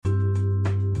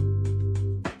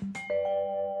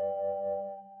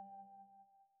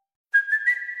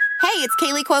it's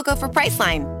Kaylee Cuoco for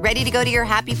Priceline. Ready to go to your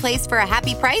happy place for a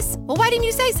happy price? Well, why didn't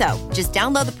you say so? Just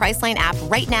download the Priceline app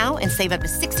right now and save up to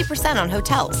 60% on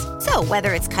hotels. So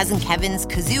whether it's Cousin Kevin's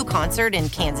Kazoo Concert in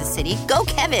Kansas City, go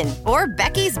Kevin, or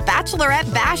Becky's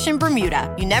Bachelorette Bash in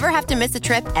Bermuda, you never have to miss a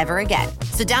trip ever again.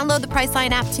 So download the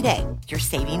Priceline app today. Your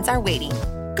savings are waiting.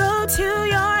 Go to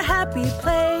your happy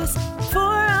place for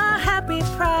a happy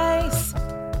price.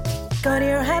 Go to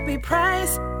your happy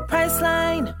price,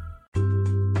 Priceline.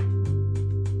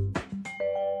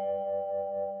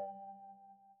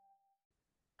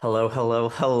 Hello, hello,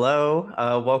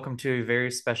 hello. Welcome to a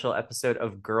very special episode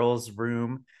of Girls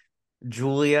Room.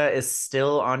 Julia is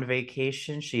still on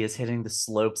vacation. She is hitting the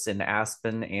slopes in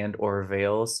Aspen and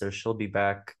Orvale, so she'll be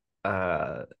back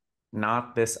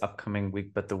not this upcoming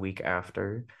week, but the week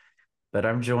after. But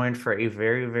I'm joined for a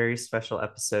very, very special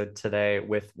episode today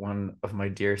with one of my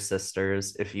dear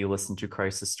sisters. If you listen to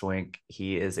Crisis Twink,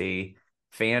 he is a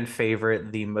fan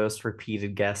favorite, the most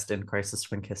repeated guest in Crisis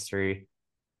Twink history.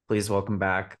 Please welcome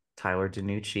back Tyler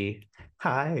Dinucci.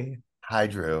 Hi. Hi,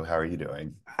 Drew. How are you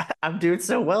doing? I'm doing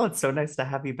so well. It's so nice to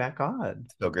have you back on.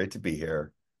 So great to be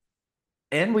here.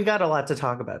 And we got a lot to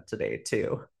talk about today,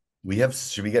 too.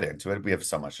 Should we get into it? We have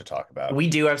so much to talk about. We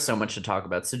do have so much to talk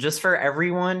about. So just for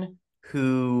everyone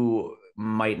who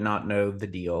might not know the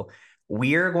deal,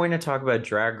 we are going to talk about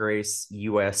Drag Race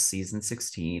US season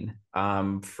 16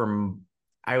 from,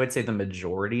 I would say, the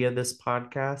majority of this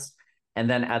podcast. And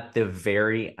then at the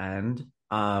very end,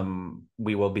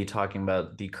 we will be talking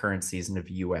about the current season of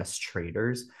US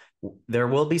Traders. There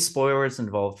will be spoilers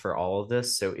involved for all of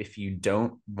this. So if you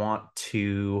don't want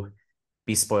to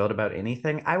be spoiled about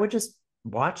anything, I would just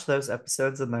watch those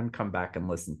episodes and then come back and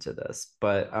listen to this.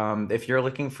 But if you're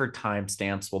looking for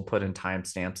timestamps, we'll put in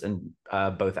timestamps, and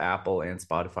both Apple and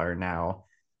Spotify are now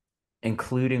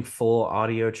including full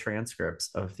audio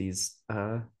transcripts of these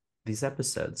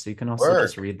episodes, so you can also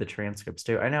just read the transcripts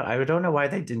too. I know, I don't know why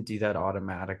they didn't do that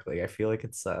automatically. I feel like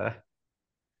it's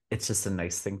just a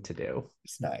nice thing to do.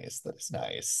 It's nice. That's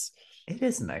nice. It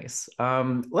is nice.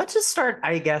 Let's just start,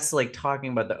 I guess, like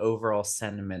talking about the overall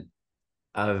sentiment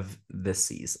of this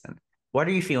season. What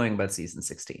are you feeling about season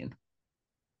 16?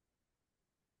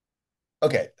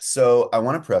 Okay, so I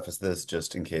want to preface this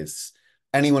just in case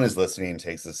anyone is listening and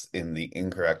takes this in the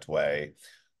incorrect way.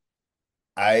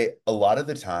 A lot of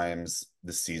the times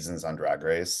the seasons on Drag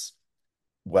Race,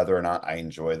 whether or not I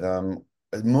enjoy them,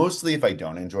 mostly if I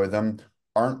don't enjoy them,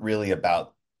 aren't really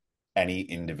about any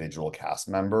individual cast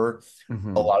member.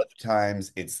 Mm-hmm. A lot of the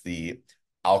times it's the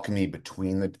alchemy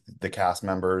between the cast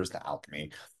members,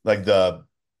 like the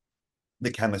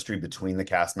chemistry between the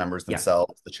cast members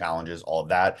themselves, the challenges, all of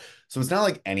that. So it's not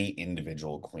like any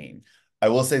individual queen. I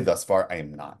will say thus far, I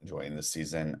am not enjoying this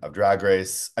season of Drag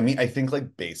Race. I mean, I think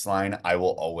like baseline, I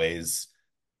will always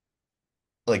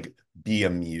like be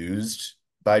amused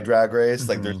by Drag Race.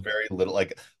 Like there's very little,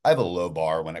 like I have a low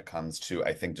bar when it comes to,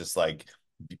 I think, just like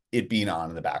it being on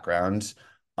in the background.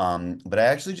 But I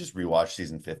actually just rewatched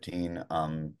season 15.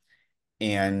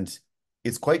 And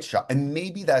it's quite shocking. And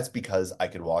maybe that's because I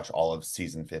could watch all of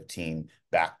season 15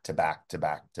 back to back to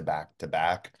back to back to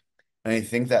back. And I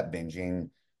think that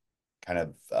binging kind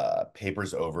of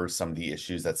papers over some of the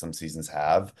issues that some seasons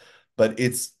have, but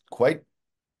it's quite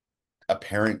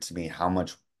apparent to me how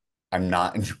much I'm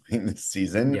not enjoying this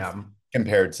season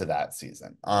compared to that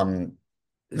season.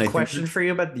 Question for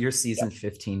you about your season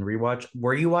 15 rewatch.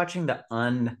 Were you watching the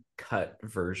uncut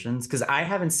versions? Because I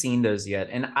haven't seen those yet,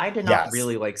 and I did not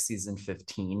really like season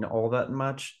 15 all that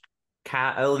much.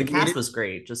 The cast was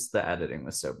great, just the editing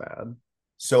was so bad.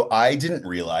 So I didn't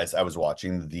realize I was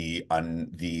watching the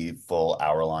full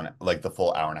hour long, like the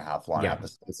full hour and a half long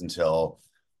episodes until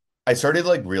I started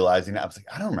like realizing I was like,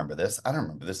 I don't remember this.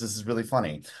 This is really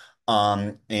funny.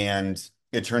 And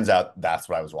it turns out that's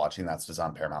what I was watching. That's just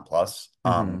on Paramount Plus.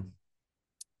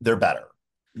 They're better.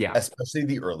 Yeah. Especially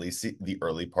the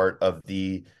early part of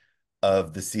the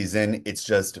season. It's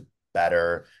just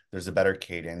better. There's a better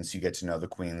cadence. You get to know the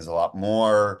queens a lot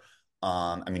more.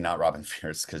 I mean, not Robin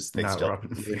Fierce, because not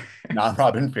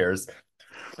Robin Fierce,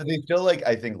 but they still like,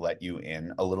 I think, let you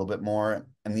in a little bit more.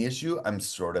 And the issue I'm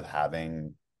sort of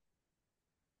having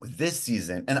with this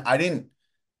season, and I didn't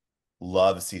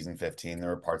love season 15. There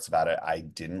were parts about it I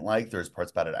didn't like. There's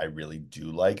parts about it I really do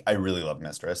like. I really love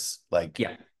Mistress. Like,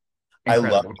 yeah,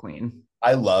 incredible queen.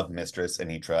 I love Mistress,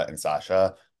 Anitra, and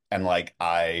Sasha, and like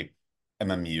I am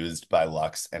amused by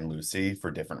Lux and Lucy for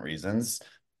different reasons.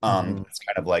 It's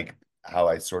kind of like how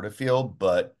I sort of feel,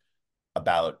 but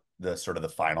about the sort of the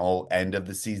final end of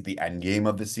the season, the end game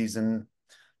of the season.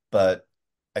 But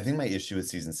I think my issue with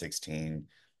season 16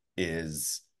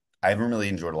 is I haven't really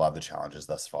enjoyed a lot of the challenges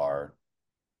thus far.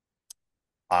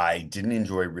 I didn't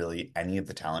enjoy really any of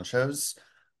the talent shows.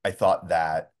 I thought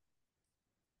that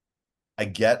I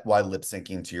get why lip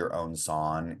syncing to your own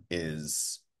song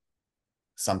is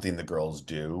something the girls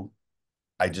do.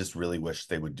 I just really wish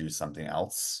they would do something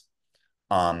else.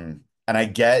 And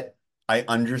I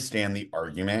understand the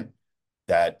argument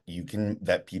that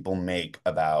people make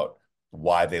about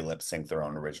why they lip sync their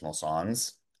own original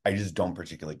songs. I just don't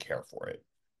particularly care for it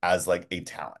as like a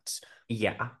talent.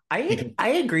 Yeah, Because I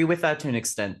agree with that to an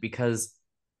extent because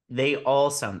they all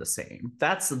sound the same.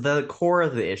 That's the core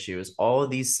of the issue is all of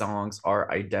these songs are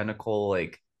identical,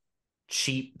 like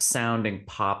cheap sounding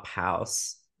pop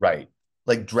house. right.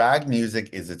 Like drag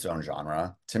music is its own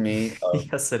genre to me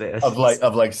Yes, it of is.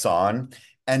 like song.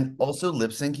 And also lip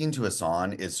syncing to a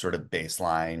song is sort of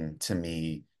baseline to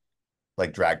me,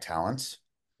 like drag talent.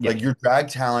 Yeah. Like your drag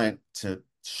talent to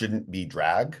shouldn't be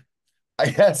drag,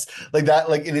 I guess. Like that,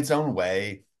 like in its own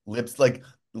way, lip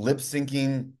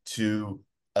syncing to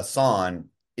a song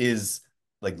is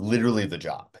like literally the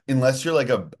job. Unless you're like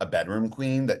a bedroom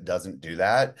queen that doesn't do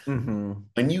that. Hmm.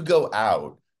 When you go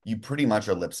out, you pretty much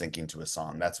are lip syncing to a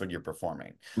song. That's what you're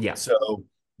performing. Yeah. So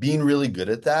being really good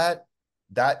at that,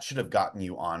 that should have gotten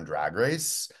you on Drag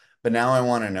Race. But now I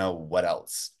want to know what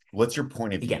else. What's your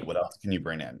point of view? Yeah. What else can you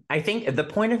bring in? I think the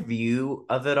point of view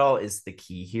of it all is the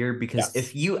key here because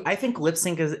Yes. I think lip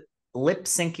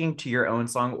syncing to your own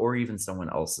song or even someone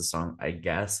else's song, I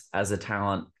guess, as a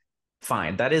talent,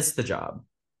 fine. That is the job.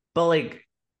 But like,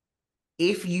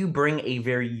 if you bring a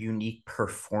very unique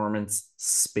performance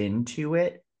spin to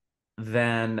it,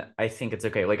 then I think it's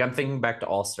okay. Like I'm thinking back to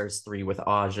All Stars 3 with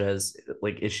Aja's,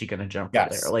 like, is she gonna jump for there?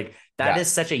 Yes. Like that is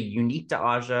Yes. such a unique to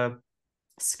Aja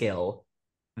skill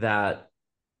that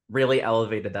really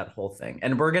elevated that whole thing.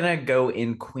 And we're gonna go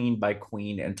in queen by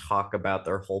queen and talk about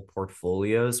their whole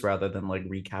portfolios rather than like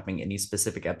recapping any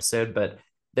specific episode. But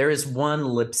there is one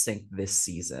lip sync this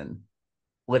season,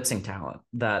 lip sync talent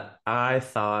that I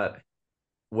thought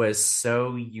was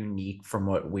so unique from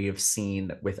what we have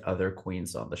seen with other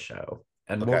queens on the show.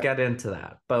 And we'll Okay. get into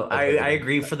that. But Okay. I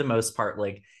agree for the most part,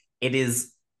 like it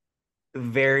is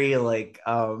very like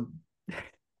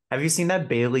have you seen that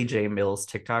Bailey J. Mills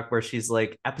TikTok where she's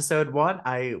like, episode one,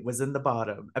 I was in the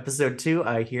bottom. Episode two,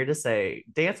 I here to say,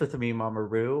 dance with me, Mama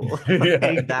Ru. Yeah.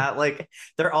 Like that, like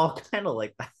they're all kind of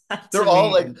like that They're to all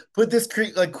me. like, put this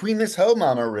like queen this hoe,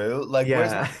 Mama Ru. Like,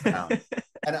 where's my Yeah. crown?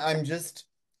 And I'm just,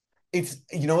 it's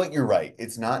you know what, you're right.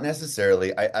 It's not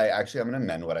necessarily, I actually I'm gonna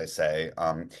amend what I say.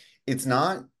 It's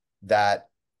not that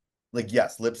like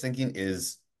yes, lip syncing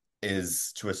is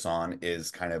to a song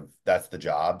is kind of that's the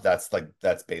job. That's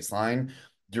baseline.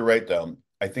 You're right though.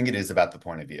 I think it is about the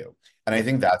point of view. And I Yeah.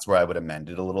 think that's where I would amend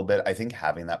it a little bit. I think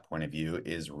having that point of view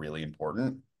is really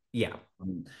important. Yeah.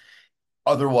 Um,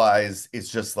 Otherwise, it's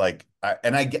just like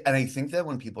and I think that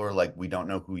when people are like, we don't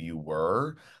know who you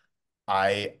were,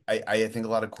 I think a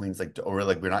lot of queens like or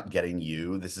like we're not getting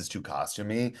you. This is too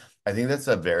costumey. I think that's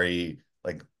a very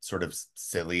like sort of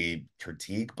silly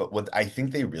critique. But what I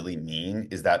think they really mean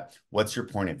is that what's your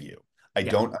point of view? I Yeah.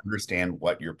 don't understand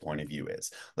what your point of view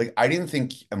is. Like I didn't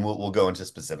think, and we'll go into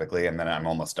specifically, and then I'm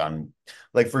almost done.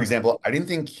 Like for example, I didn't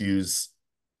think Q's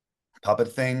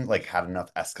puppet thing like had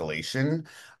enough escalation.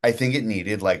 I think it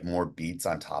needed like more beats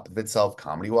on top of itself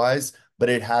comedy wise, but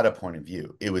it had a point of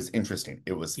view. It was interesting.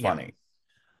 It was Yeah. funny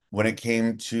when it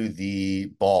came to the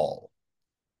ball,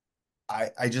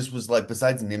 I just was like,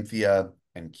 besides Nymphia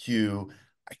and Q,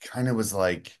 I kind of was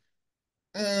like,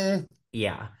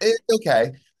 Yeah. it's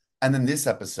okay. And then this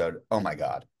episode, oh my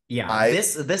God. Yeah, I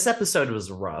this episode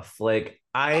was rough. Like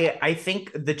I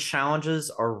think the challenges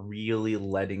are really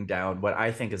letting down what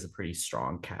I think is a pretty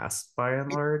strong cast by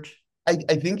and large. I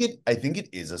think it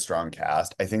is a strong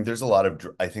cast. I think there's a lot of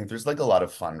I think there's like a lot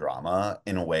of fun drama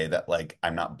in a way that like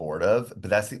I'm not bored of, but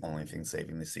that's the only thing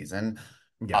saving the season.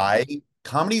 Yeah. I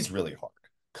Comedy is really hard.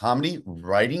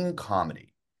 Writing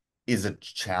comedy is a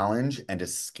challenge and a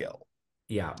skill.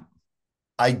 Yeah.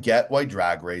 I get why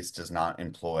Drag Race does not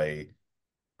employ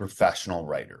professional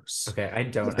writers. Okay, I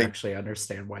don't They, actually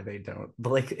understand why they don't.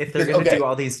 But like if they're because, gonna okay, do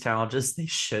all these challenges, they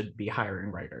should be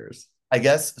hiring writers. I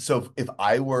guess so. If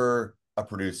I were a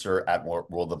producer at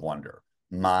World of Wonder,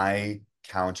 my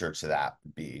counter to that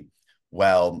would be,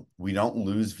 well, we don't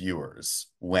lose viewers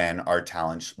and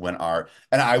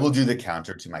I will do the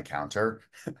counter to my counter.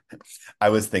 I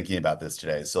was thinking about this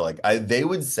today. So like they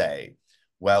would say,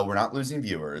 well, we're not losing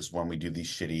viewers when we do these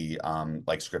shitty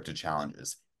like scripted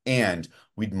challenges. And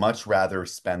we'd much rather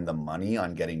spend the money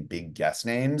on getting big guest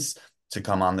names to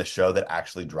come on the show that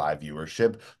actually drive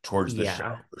viewership towards the show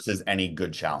Yeah. versus any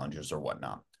good challenges or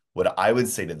whatnot. What I would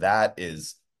say to that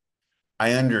is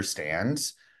I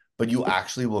understand, but you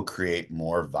actually will create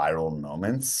more viral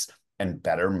moments and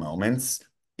better moments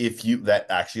if you that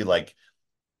actually like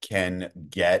can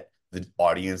get the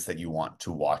audience that you want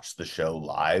to watch the show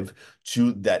live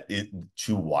to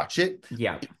watch it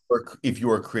Yeah. or if you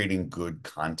are creating good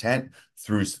content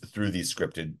through these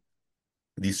scripted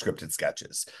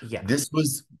sketches. Yeah. This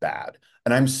was bad.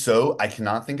 And I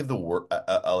cannot think of the word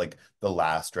like the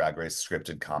last Drag Race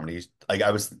scripted comedy.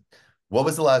 What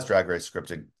was the last Drag Race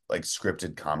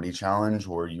scripted comedy challenge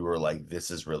where you were like, this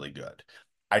is really good?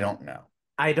 I don't know.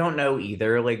 I don't know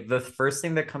either. Like the first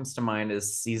thing that comes to mind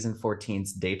is season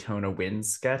 14's Daytona Wind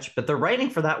sketch, but the writing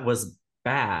for that was It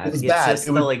bad. was It's bad. just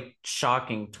the like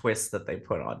shocking twist that they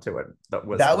put onto it that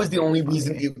was That what was the made it only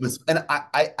reason funny. it was, and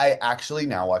I actually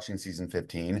now watching season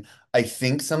 15, I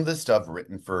think some of the stuff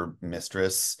written for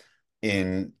Mistress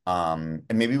and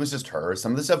maybe it was just her,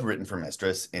 some of the stuff written for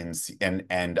Mistress and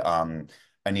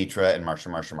Anitra and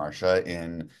Marsha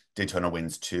in Daytona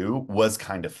Wins 2 was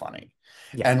kind of funny.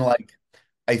 Yeah. And like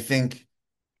I think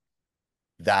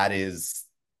that is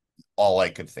all I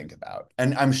could think about.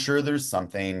 And I'm sure there's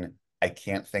something I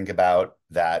can't think about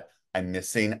that I'm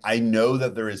missing. I know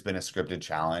that there has been a scripted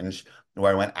challenge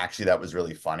where I went, actually, that was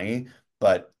really funny,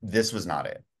 but this was not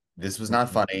it. This was not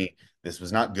Mhm. funny. This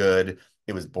was not good.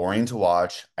 It was boring to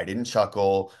watch. I didn't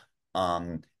chuckle.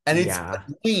 And it's Yeah.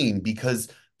 annoying because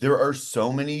there are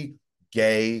so many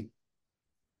gay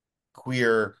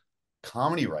queer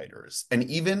comedy writers and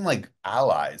even like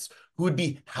allies who would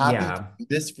be happy to Yeah. do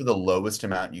this for the lowest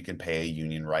amount you can pay a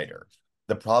union writer.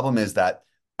 The problem is that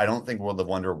I don't think World of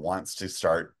Wonder wants to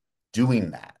start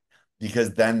doing that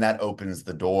because then that opens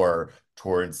the door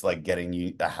towards like getting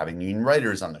you having union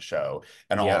writers on the show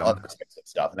and all Yeah. other types of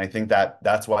stuff. And I think that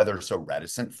that's why they're so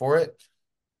reticent for it.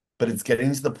 But it's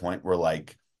getting to the point where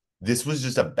like this was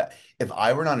just if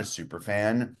I were not a super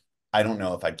fan, I don't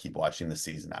know if I'd keep watching the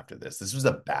season after this. This was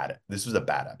a bad It was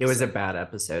episode. a bad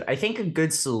episode. I think a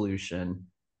good solution,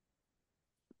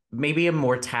 maybe a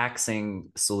more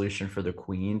taxing solution for the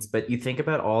queens, but you think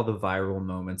about all the viral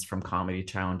moments from comedy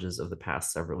challenges of the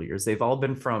past several years. They've all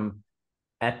been from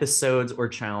episodes or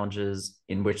challenges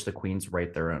in which the queens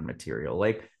write their own material,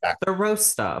 like the roast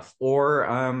stuff, or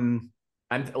I'm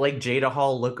like Jada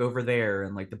Hall, look over there,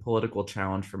 and like the political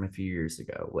challenge from a few years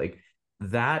ago. Like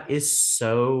that is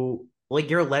so like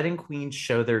you're letting queens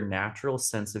show their natural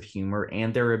sense of humor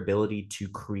and their ability to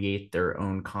create their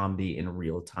own comedy in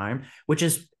real time, which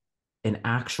is an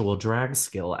actual drag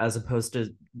skill as opposed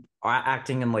to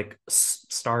acting in like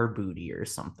star booty or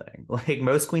something. Like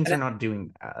most queens are not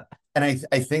doing that. And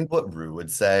I think what Rue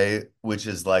would say, which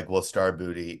is like, well, star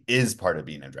booty is part of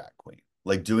being a drag queen.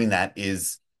 Like doing that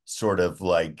is sort of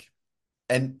like,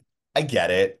 and I get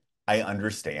it, I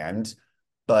understand,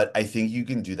 but I think you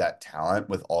can do that talent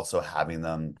with also having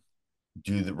them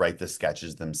write the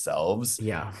sketches themselves.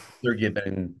 Yeah. They're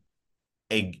given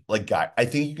a like guy. I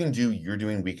think you can do you're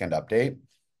doing Weekend Update,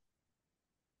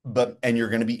 but and you're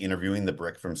going to be interviewing the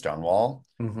brick from Stonewall,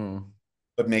 Mm-hmm.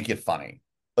 but make it funny.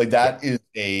 Like Yeah. that is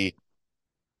a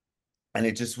and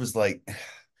it just was like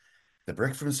the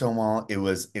brick from Stonewall. It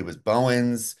was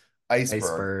Bowen's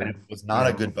iceberg, and it Iceberg. was not a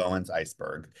Yeah. good Bowen's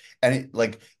iceberg. And it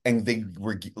like and they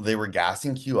were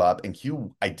gassing Q up, and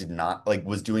Q I did not like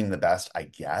was doing the best I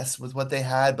guess with what they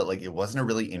had, but like it wasn't a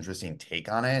really interesting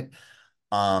take on it.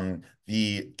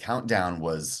 The countdown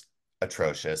was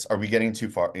atrocious. Are we getting too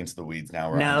far into the weeds now?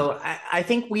 Where I'm just No, I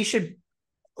think we should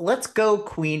let's go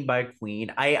queen by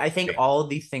queen. I think all of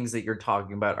these things that you're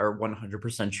talking about are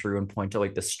 100% true and point to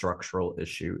like the structural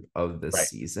issue of this right.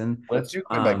 season. Let's do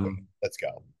queen by queen. Um, Let's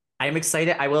go. I'm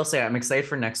excited. I will say I'm excited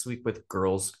for next week with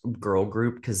girl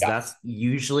group because that's Yes.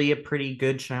 usually a pretty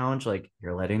good challenge. Like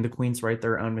you're letting the queens write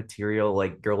their own material,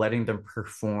 like you're letting them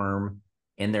perform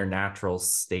in their natural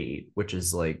state, which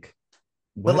is like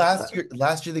But what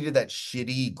last year they did that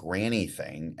shitty granny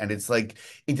thing, and it's like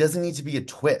it doesn't need to be a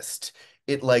twist.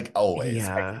 It like always,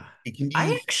 I think yeah. it can I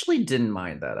be. actually didn't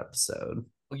mind that episode.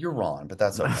 Well, you're wrong, but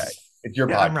that's okay. It's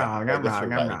your I'm podcast. wrong. I I'm guess you're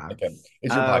wrong. I'm right. wrong. Okay,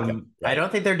 it's your podcast, I right?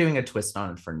 don't think they're doing a twist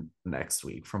on it for next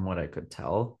week, from what I could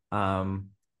tell.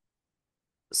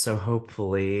 So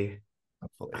Hopefully,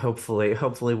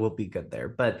 hopefully we'll be good there.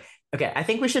 But okay, I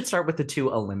think we should start with the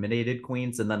two eliminated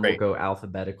queens, and then we'll great. go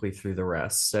alphabetically through the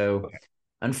rest. So, Okay.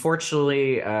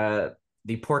 unfortunately,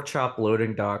 the pork chop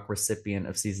loading dock recipient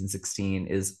of season 16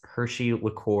 is Hershey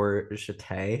Liqueur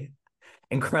Chate.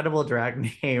 Incredible drag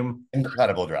name.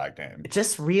 Incredible drag name.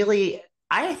 Just really,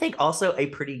 I think also a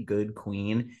pretty good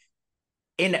queen.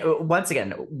 And once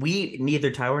again, we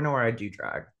neither Tyler nor I do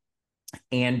drag.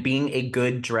 And being a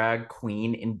good drag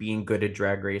queen and being good at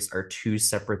Drag Race are two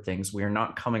separate things. We are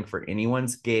not coming for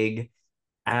anyone's gig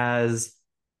as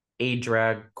a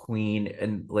drag queen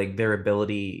and like their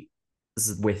ability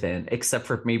within, except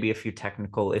for maybe a few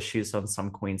technical issues on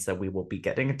some queens that we will be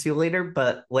getting into later.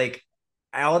 But like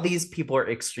all of these people are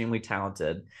extremely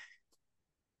talented.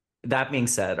 That being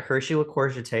said, Hershey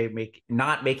LaCourgette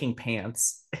not making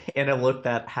pants in a look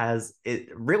that has it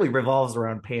really revolves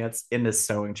around pants in this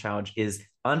sewing challenge is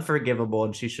unforgivable,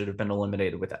 and she should have been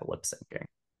eliminated without lip syncing.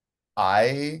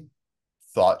 I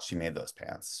thought she made those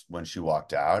pants when she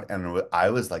walked out, and I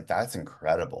was like, "That's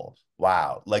incredible!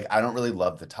 Wow!" Like, I don't really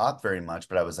love the top very much,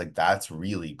 but I was like, "That's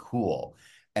really cool."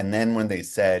 And then when they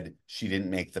said she didn't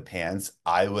make the pants,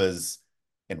 I was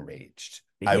enraged.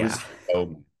 I Yeah, was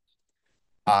so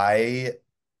I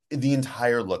the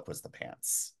entire look was the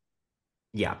pants.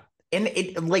 yeah, and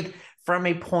it like from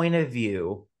a point of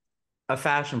view, a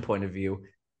fashion point of view,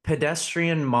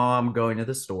 pedestrian mom going to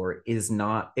the store is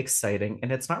not exciting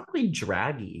and it's not really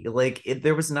draggy. Like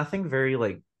there was nothing very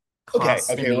like Okay,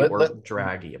 costumey or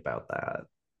draggy about that.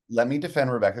 let me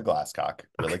defend Rebecca Glasscock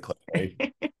really quickly.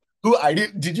 Who I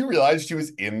did you realize she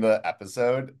was in the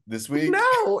episode this week?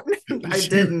 No, I She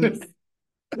didn't.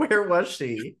 Where was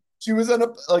she? she was on a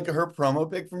like her promo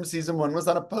pic from season one was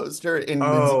on a poster in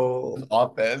Lindsay's Oh,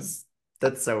 office.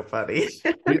 that's so funny.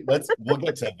 We'll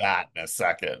get to that in a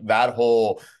second. That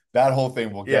whole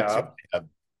thing we'll get to. Yeah.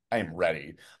 I am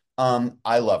ready.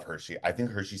 I love Hershey. I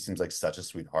think Hershey seems like such a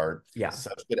sweetheart, Yeah.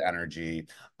 such good energy.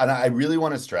 And I really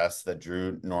want to stress that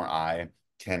Drew nor I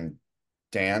can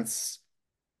dance,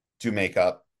 do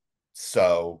makeup.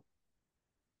 So,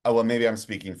 oh well, maybe I'm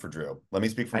speaking for Drew. Let me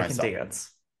speak for I can myself.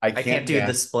 dance. I I can't can't do the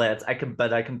dance. splits.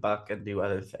 But I can buck and do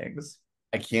other things.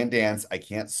 I can't dance. I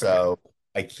can't Okay. sew.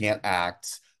 I can't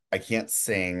act. I can't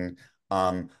sing.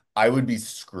 I would be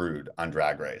screwed on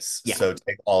Drag Race. Yeah. So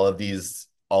take all of these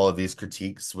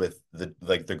critiques with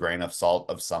the grain of salt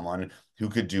of someone who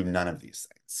could do none of these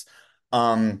things.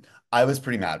 I was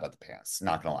pretty mad about the pants,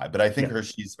 not gonna lie. But I think Yeah.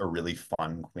 Hershey's a really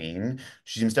fun queen.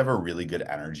 She seems to have a really good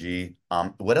energy.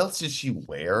 What else did she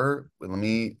wear? Let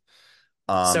me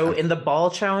So I'm in the ball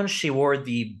challenge, she wore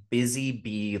the busy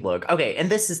bee look. Okay, and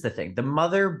this is the thing. The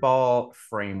mother ball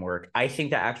framework, I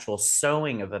think the actual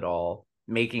sewing of it all,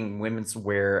 making women's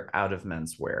wear out of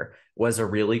men's wear, was a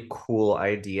really cool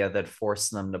idea that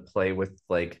forced them to play with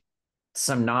like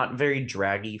some not very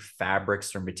draggy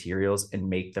fabrics or materials and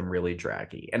make them really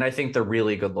draggy. And I think the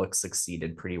really good look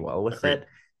succeeded pretty well with agreed. it.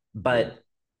 Agreed. But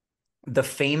the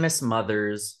famous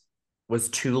mothers was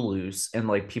too loose and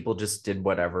like people just did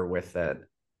whatever with it.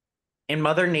 And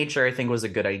Mother Nature, I think, was a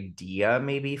good idea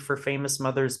maybe for famous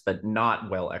mothers, but not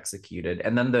well executed.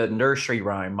 And then the nursery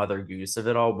rhyme, Mother Goose of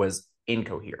it all was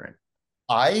incoherent.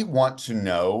 I want to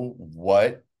know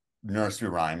what nursery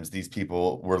rhymes these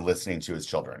people were listening to as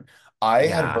children. I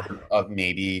had Yeah. heard of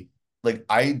maybe like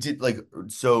I did like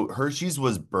so Hershey's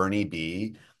was Bernie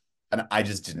B, and I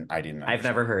didn't I've understand.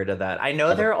 never heard of that. I know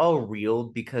Never. they're all real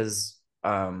because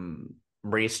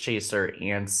Race Chaser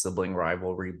and Sibling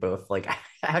Rivalry both like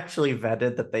actually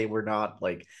vetted that they were not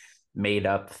like made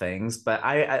up things. But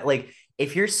I like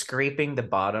if you're scraping the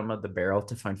bottom of the barrel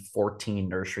to find 14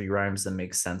 nursery rhymes that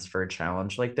make sense for a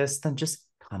challenge like this, then just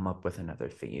come up with another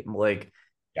theme.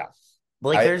 Yeah.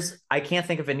 Like I there's I can't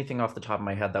think of anything off the top of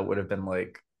my head that would have been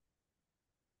like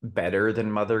better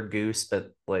than Mother Goose,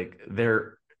 but like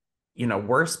they're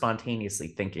we're spontaneously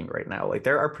thinking right now. Like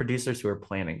there are producers who are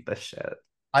planning this shit.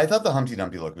 I thought the Humpty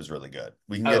Dumpty look was really good.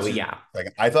 We can get Oh to yeah.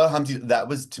 like I thought Humpty that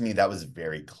was to me that was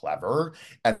very clever,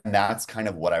 and that's kind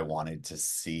of what I wanted to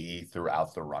see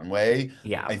throughout the runway.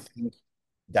 Yeah. I think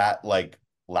that like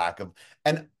lack of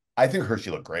and I think Hershey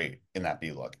looked great in that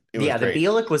B look. It was Yeah, the great. B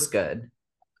look was good.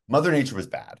 Mother Nature was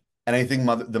bad. And I think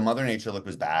the Mother Nature look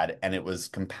was bad, and it was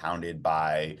compounded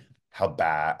by how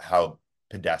Yeah.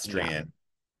 pedestrian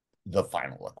the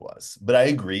final look was. But I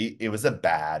agree, it was a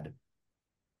bad,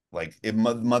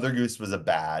 Mother Goose was a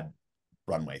bad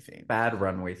runway theme. Bad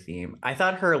runway theme. I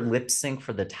thought her lip sync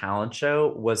for the talent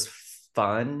show was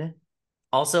fun.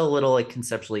 Also a little like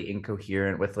conceptually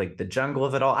incoherent with like the jungle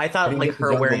of it all. I I thought didn't like get the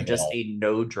her jungle wearing just ball. a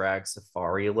no drag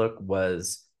safari look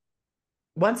was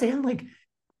once again like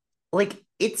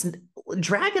it's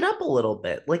drag it up a little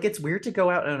bit. Like it's weird to go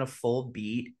out on a full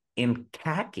beat in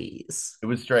khakis. It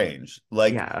was strange.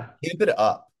 Like, Yeah. keep it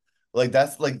up.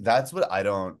 That's what I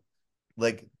don't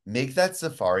like. Make that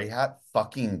safari hat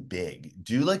fucking big.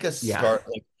 Do like a Yeah. start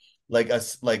like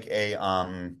a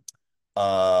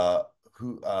uh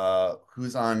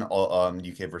who's on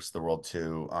UK versus the World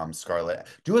 2? Scarlet.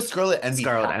 Do a Scarlet Envy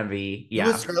Scarlet hat. Envy. Do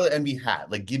a Yeah. Scarlet Envy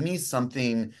hat. Like give me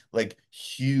something like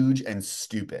huge and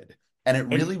stupid. And it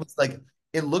And really was like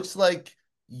it looks like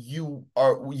you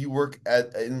work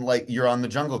at in like you're on the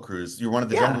Jungle Cruise. You're one of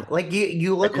the yeah, Jungle like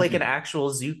you at look like an Disney. actual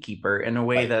zookeeper in a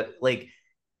way Right. that like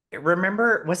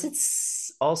remember was it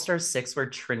All Star 6 where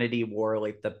Trinity wore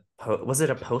like was it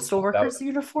a postal That worker's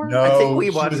uniform? I think no, we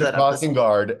she watched was a that episode. crossing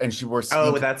guard and she wore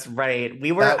Oh, sneakers. that's right.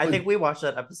 That I was think we watched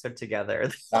that episode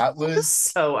together. that I was was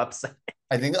so upset.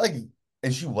 I think like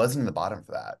and she wasn't in the bottom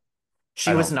for that.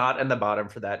 She I was don't not in the bottom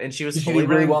for that. And she was She fully did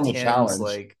really wearing well in the Tim's challenge.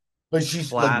 like But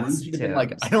she's like Rue flats should have been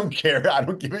like, I Tim's. don't care. I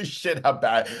don't give a shit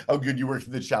how good you worked for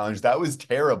the challenge. That was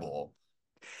terrible.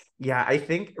 Yeah, I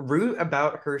think Rue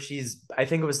about her, I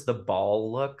think it was the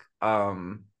ball look.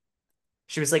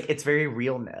 She was like, it's very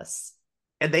realness.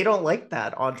 And they don't like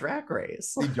that on Drag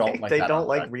Race. They don't Like like they that on don't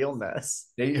like track. realness.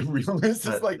 They realness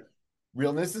is But like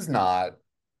realness is not.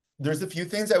 There's a few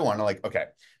things I want to like. Okay,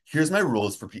 here's my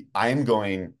rules for I'm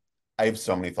going. I have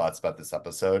so many thoughts about this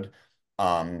episode.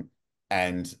 Um,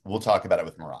 and we'll talk about it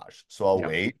with Mirage. So I'll yeah,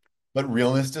 wait. But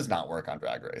realness does not work on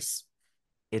Drag Race.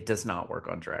 it does not work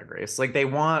on Drag Race. Like they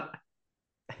want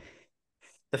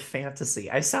the fantasy.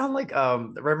 I sound like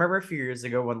remember a few years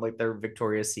ago when like their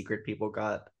Victoria's Secret people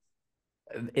got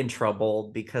in trouble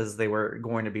because they were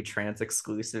going to be trans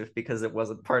exclusive because it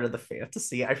wasn't part of the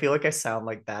fantasy. I feel like I sound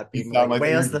like that, You being sound like, like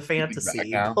that you're where's the completely drag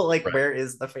fantasy? now. But like, Right. where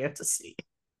is the fantasy?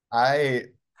 I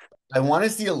I want to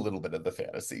see a little bit of the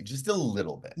fantasy, just a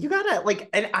little bit. You gotta like,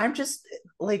 and I'm just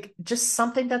like, just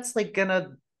something that's like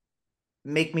gonna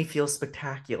make me feel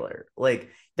spectacular. Like,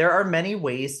 there are many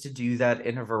ways to do that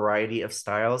in a variety of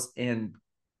styles, and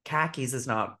khakis is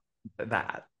not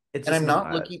that. It's And just I'm not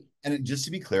not. looking, and just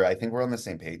to be clear, I think we're on the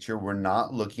same page here. We're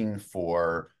not looking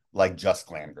for like just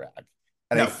glam drag.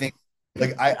 And I No. think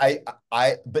like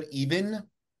but even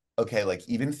okay, like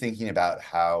even thinking about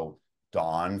how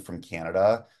Dawn from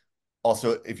Canada,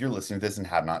 also if you're listening to this and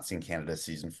have not seen Canada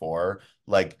season 4,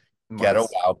 like get a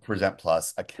Must. Wow Present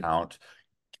Plus account,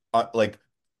 like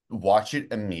watch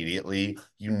it immediately.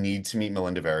 You need to meet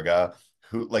Melinda Verga,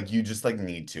 who like you just like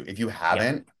need to. If you Yeah.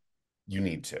 haven't, you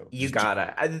need to. You Just do it.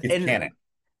 gotta. It's And canon.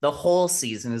 the whole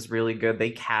season is really good.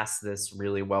 They cast this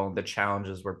really well, and the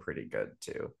challenges were pretty good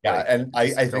too. Yeah, Like, and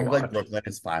I just go think like watch. Brooklyn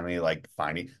is finally like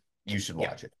finding you should Yeah.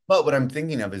 watch it. But what I'm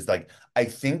thinking of is like I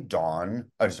think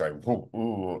Dawn, I'm sorry,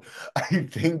 I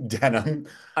think Denim,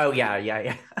 Oh yeah, yeah,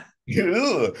 yeah.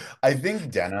 I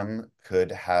think Denim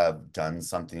could have done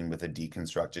something with a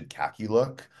deconstructed khaki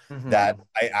look that hmm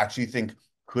I actually think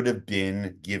could have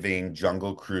been giving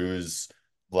Jungle Cruise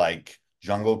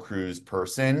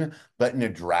person, but in a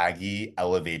draggy,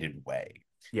 elevated way.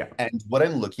 Yeah. And what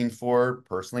I'm looking for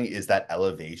personally is that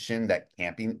elevation, that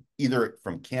camping, either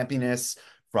from campiness,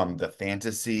 from the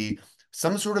fantasy,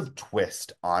 some sort of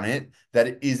twist on it that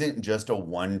it isn't just a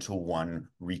one-to-one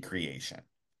recreation.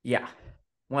 Yeah.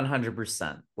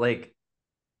 100%. Like,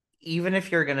 even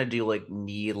if you're gonna do like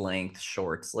knee length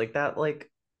shorts like that,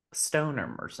 like stone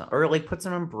them or something, or like put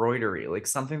some embroidery, like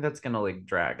something that's gonna like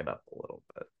drag it up a little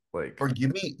bit, like Or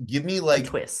give me a like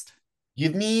twist.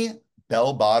 give me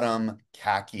bell bottom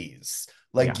khakis.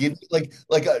 Like Yeah. give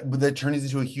that turns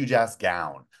into a huge ass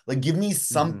gown. Like give me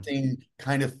hmm something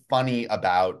kind of funny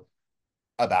about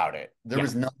it. Yeah.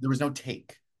 There was no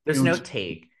take. It There's was no just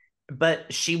take, but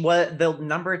the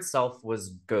number itself was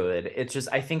good. It's just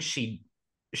I think she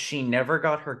never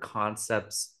got her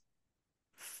concepts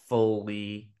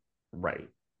fully right.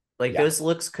 Like yeah. those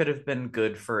looks could have been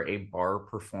good for a bar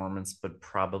performance, but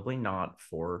probably not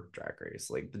for Drag Race.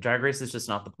 Like the Drag Race is just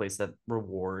not the place that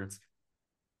rewards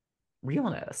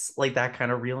realness, like that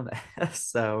kind of realness.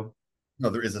 So, No,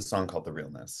 there is a song called The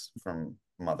Realness from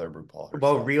Mother RuPaul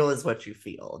well, herself. real is what you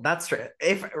feel. That's true.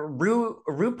 If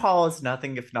RuPaul is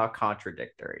nothing if not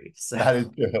contradictory. So, That is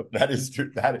true. That is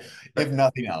true. That if but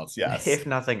nothing else, yes. if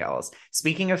nothing else,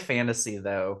 speaking of fantasy,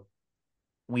 though,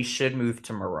 we should move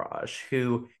to Mirage,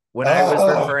 who, when I was Oh,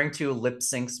 referring to lip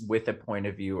syncs with a point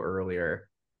of view earlier,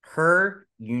 her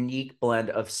unique blend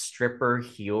of stripper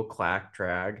heel clack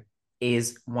drag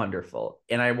is wonderful.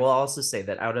 And I will also say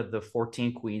that out of the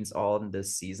 14 queens all in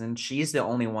this season, she's the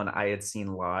only one I had seen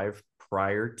live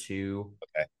prior to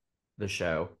okay. the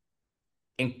show.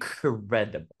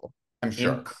 Incredible, I'm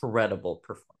sure. incredible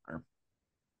performer.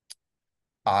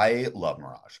 I love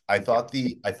Mirage. Yeah.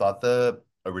 I thought the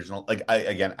original like I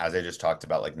again as I just talked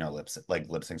about like no lips like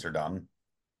lip syncs are dumb.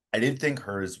 I did think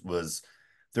hers was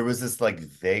there was this like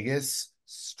Vegas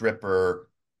stripper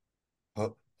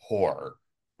whore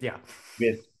Yeah.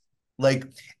 with Like,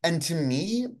 and to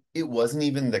me, it wasn't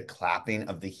even the clapping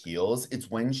of the heels. It's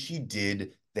when she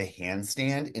did the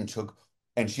handstand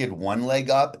and she had one leg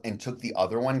up and took the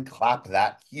other one, clapped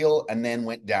that heel, and then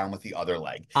went down with the other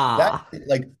leg. Ah,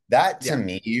 That to yeah,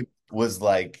 me was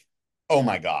like, oh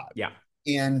my God. yeah.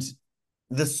 And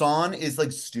the song is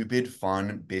like stupid,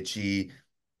 fun, bitchy,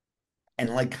 and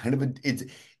like kind of and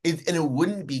it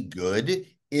wouldn't be good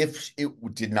if it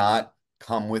did not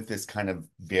come with this kind of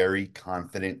very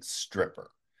confident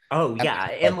stripper. Oh And yeah,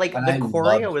 and like and the I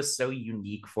choreo loved was so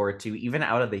unique for it too, even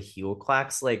out of the heel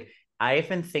clacks. Like I've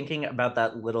been thinking about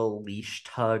that little leash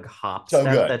tug hop so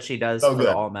step good. that she does So for good.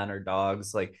 All Men Are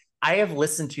Dogs. Like I have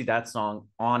listened to that song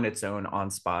on its own on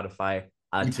Spotify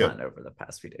a Me too. ton over the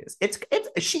past few days.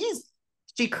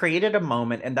 She created a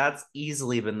moment, and that's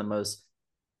easily been the most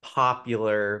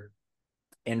popular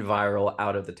and viral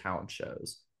out of the talent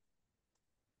shows.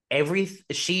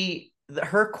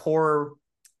 Her core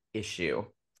issue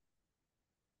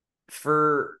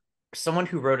for someone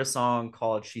who wrote a song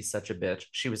called She's Such a Bitch,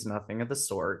 she was nothing of the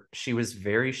sort. She was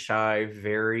very shy,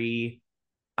 very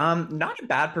not a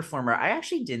bad performer. I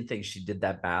actually didn't think she did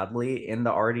that badly in the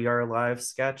RDR live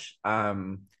sketch.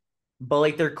 But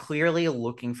like they're clearly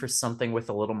looking for something with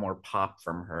a little more pop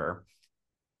from her.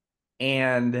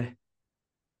 And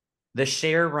the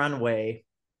Cher runway,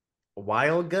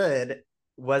 while good,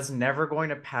 was never going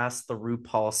to pass the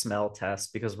RuPaul smell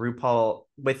test because RuPaul,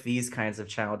 with these kinds of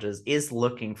challenges, is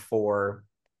looking for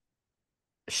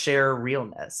Cher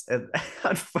realness. And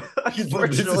This is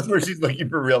unfortunately, where she's looking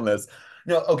for realness.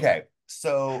 No, okay.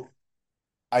 So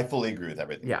I fully agree with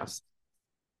everything yeah, yours.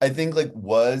 I think like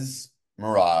was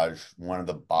Mirage one of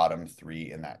the bottom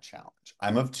three in that challenge?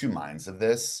 I'm of two minds of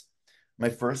this. My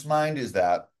first mind is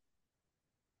that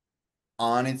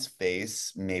on its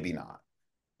face, maybe not,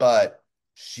 but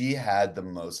she had the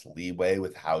most leeway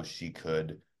with how she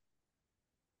could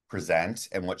present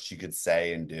and what she could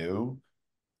say and do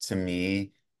to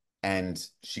me. And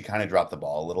she kind of dropped the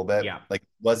ball a little bit, yeah. like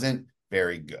wasn't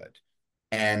very good.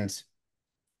 And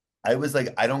I was like,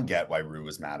 I don't get why Rue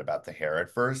was mad about the hair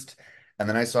at first. And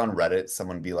then I saw on Reddit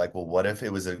someone be like, well, what if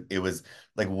it was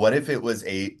like, what if it was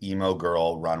a emo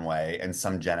girl runway and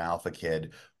some Gen Alpha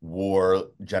kid wore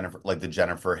Jennifer, like the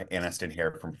Jennifer Aniston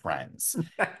hair from Friends?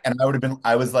 And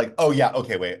I was like, oh yeah,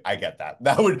 okay, wait, I get that.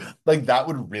 That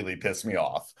would really piss me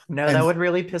off. No, that And would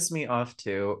really piss me off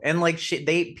too. And like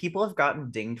people have gotten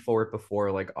dinged for it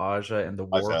before, like Aja and the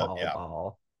Aja, Warhol yeah.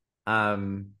 ball.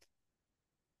 Um,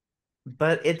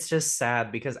 but it's just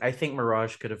sad because I think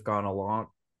Mirage could have gone a lot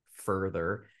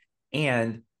further.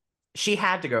 And she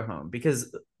had to go home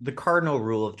because the cardinal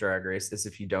rule of Drag Race is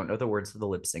if you don't know the words of the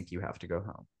lip sync, you have to go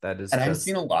home. That is And I've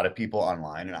seen just, a lot of people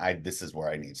online, and this is where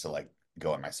I need to like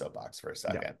go in my soapbox for a yeah.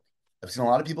 second. I've seen a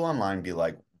lot of people online be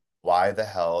like, why the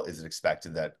hell is it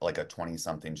expected that like a 20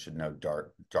 something should know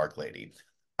Dark Lady?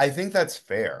 I think that's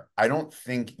fair. I don't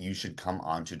think you should come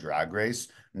onto Drag Race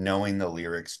knowing the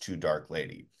lyrics to Dark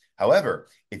Lady. However,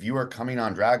 if you are coming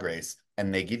on Drag Race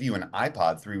and they give you an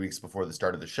iPod 3 weeks before the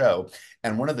start of the show,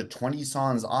 and one of the 20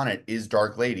 songs on it is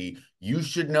Dark Lady, you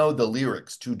should know the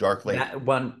lyrics to Dark Lady. That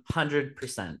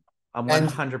 100%. And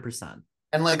 100%.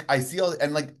 and like I see all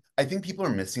and like I think people are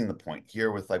missing the point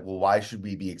here with like, well, why should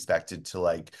we be expected to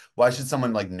like why should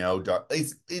someone like know dark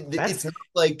it's That's not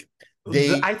like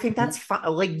they I think that's fine.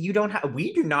 Like you don't have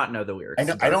we do not know the I lyrics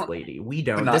know to I Dark don't Lady. We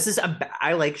but don't. not This is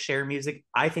I like Cher music.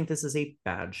 I think this is a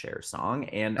bad Cher song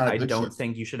and not a I good don't shit.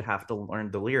 think you should have to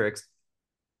learn the lyrics.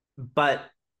 But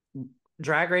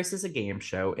Drag Race is a game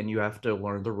show and you have to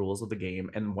learn the rules of the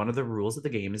game and one of the rules of the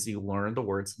game is you learn the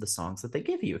words of the songs that they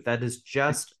give you. That is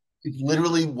It's, just it's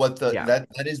literally what yeah. that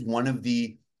is one of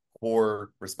the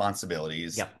core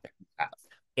responsibilities Yep. that you have.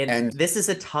 And And this is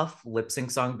a tough lip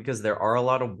sync song because there are a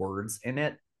lot of words in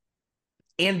it.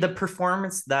 And the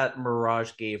performance that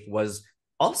Mirage gave was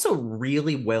also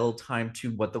really well timed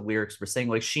to what the lyrics were saying.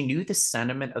 Like she knew the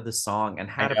sentiment of the song and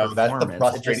I had a know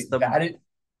performance. It just the that's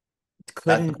the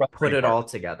couldn't put frustrating it part. all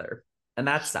together. And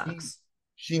that She sucks.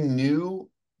 she knew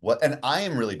what, and I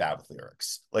am really bad with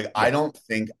lyrics. Like I Yeah. don't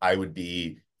think I would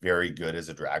be very good as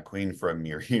a drag queen for a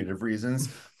myriad of reasons.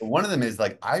 But one of them is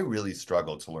like I really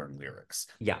struggle to learn lyrics.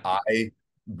 Yeah. I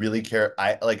really care.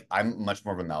 I'm much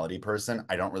more of a melody person.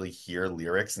 I don't really hear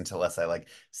lyrics unless I like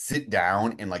sit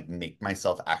down and like make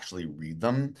myself actually read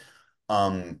them.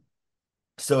 Um,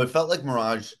 so it felt like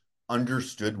Mirage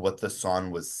understood what the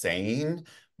song was saying,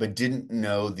 but didn't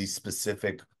know the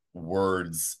specific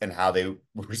words and how they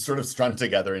were sort of strung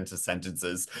together into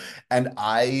sentences. And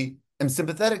I am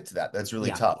sympathetic to that. That's really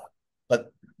Yeah. tough.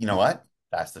 But you know what?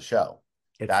 That's the show.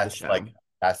 It's the That's show. like,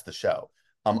 that's the show.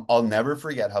 I'll never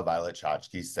forget how Violet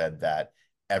Chachki said that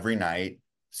every night.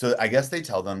 So I guess they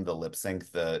tell them the lip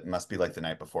sync the must be like the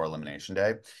night before Elimination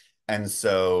Day. And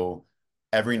so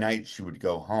every night she would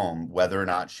go home, whether or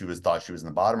not she was thought she was in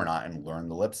the bottom or not, and learn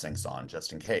the lip sync song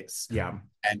just in case. Yeah.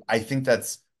 And I think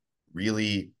that's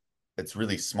really it's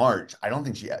really smart. I don't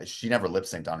think she never lip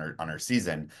synced on her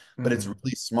season, but it's Mm.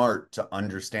 really smart to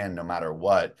understand no matter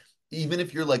what, even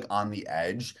if you're like on the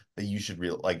edge, that you should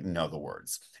really like know the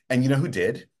words. And you know who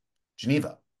did?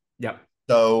 Geneva. Yep.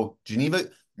 So Geneva,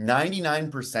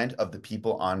 99% of the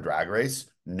people on Drag Race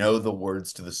know the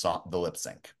words to the song, the lip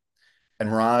sync. And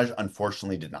Mirage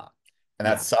unfortunately did not. And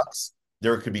that Yeah. sucks.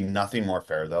 There could be nothing more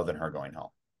fair though than her going home.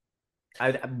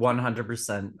 I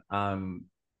 100%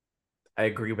 I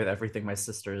agree with everything my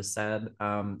sister has said.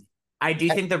 I do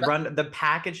think the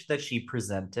package that she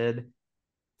presented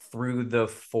through the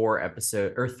 3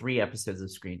 episodes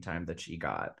of screen time that she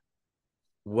got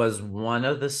was one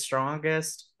of the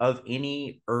strongest of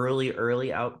any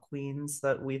early out queens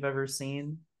that we've ever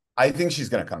seen. I think she's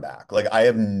gonna come back. Like I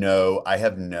have no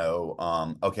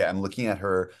okay, I'm looking at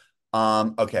her.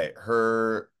 Okay,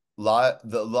 the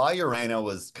La Urena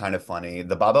was kind of funny.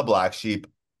 The Baba Black Sheep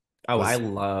Oh, I was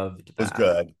loved was that.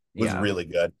 good. Was Yeah. really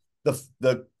good.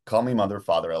 The Call Me Mother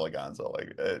Father Eleganza,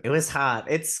 like It was hot.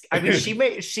 I mean, she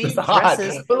it's hot.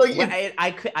 dresses. But like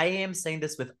I am saying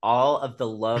this with all of the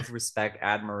love, respect,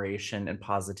 admiration, and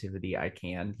positivity I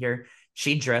can here.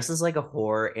 She dresses like a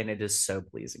whore, and it is so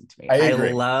pleasing to me. I I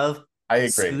agree. love I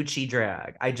agree. Scoochie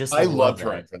drag. I just I loved love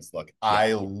her it. entrance look. Yeah.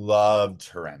 I loved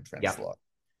her entrance Yep. look.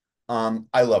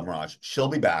 I love Mirage. She'll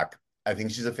be back. I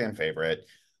think she's a fan favorite.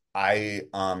 I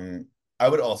um I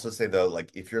would also say though,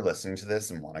 like if you're listening to this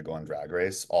and want to go on Drag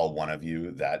Race, all one of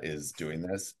you that is doing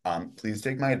this, please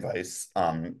take my advice.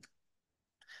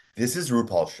 This is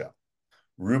RuPaul's show.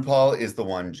 RuPaul is the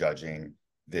one judging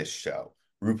this show.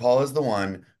 RuPaul is the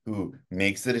one who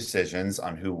makes the decisions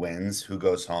on who wins, who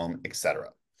goes home, etc.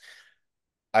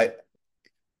 I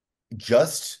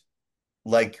just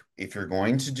like if you're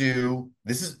going to do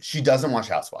this is she doesn't watch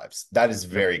Housewives. That is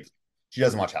Yep. very she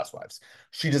doesn't watch Housewives.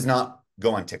 She does not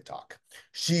go on TikTok.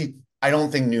 She I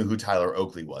don't think knew who Tyler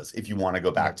Oakley was if you want to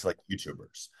go back Nope. to like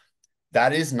YouTubers.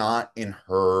 That is not in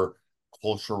her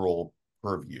cultural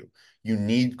purview. You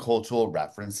need cultural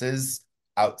references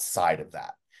outside of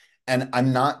that. And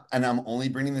I'm only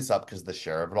bringing this up because the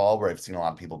share of it all, where I've seen a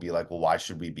lot of people be like, well, why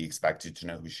should we be expected to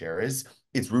know who Cher is?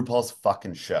 It's RuPaul's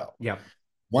fucking show. Yep.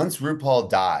 Once RuPaul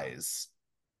dies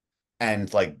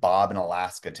and like Bob and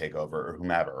Alaska take over or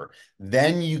whomever,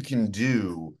 then you can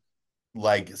do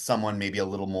like someone maybe a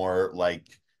little more like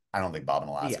I don't think Bob and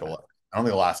Alaska Yeah. will. I don't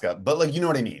think Alaska, but like you know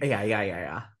what I mean.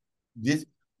 Yeah. This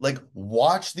like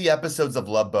watch the episodes of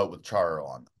Love Boat with Charo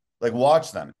on them. Like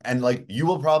watch them, and like you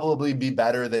will probably be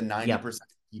better than Yep. 90% of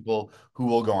people who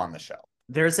will go on the show.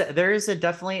 There is a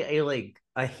definitely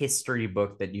a history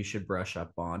book that you should brush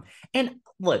up on. And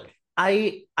look,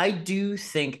 I do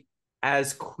think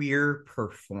as queer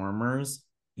performers,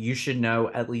 you should know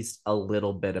at least a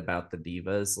little bit about the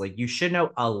divas. Like you should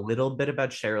know a little bit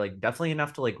about Cher, like definitely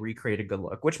enough to like recreate a good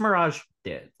look, which Mirage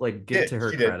did. Like give Did to her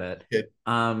she did credit. did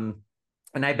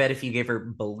And I bet if you gave her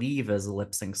Believe as a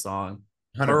lip sync song,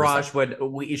 100%. Mirage would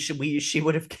she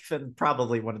would have given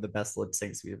probably one of the best lip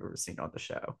syncs we've ever seen on the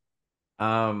show.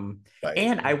 Right.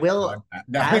 And I Now will, I'm mad.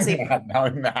 Now as I'm a mad. Now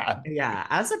I'm mad. yeah,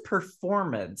 as a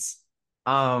performance,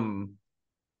 um,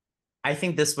 I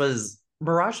think this was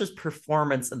Mirage's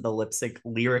performance in the lip sync,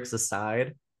 lyrics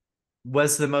aside,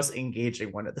 was the most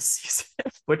engaging one of the season,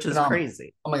 which is Phenomenal.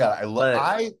 crazy. Oh my God. But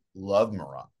I love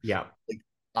Mirage. yeah, Like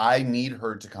I need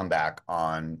her to come back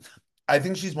on. I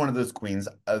think she's one of those queens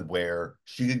where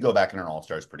she could go back in her All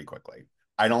Stars pretty quickly.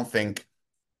 I don't think I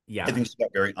yeah, think she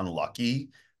got very unlucky.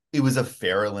 It was a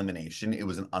fair elimination. It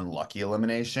was an unlucky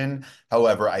elimination.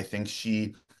 However, I think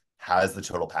she has the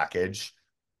total package.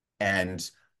 And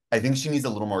I think she needs a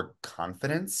little more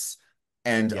confidence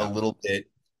and a yeah. little bit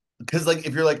because like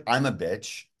if you're like, I'm a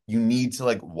bitch, you need to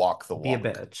like walk the Be a walk.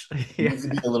 bitch. You Yeah, need to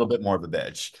be a little bit more of a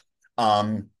bitch.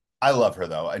 Um, I love her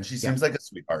though, and she yeah, seems like a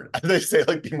sweetheart. They say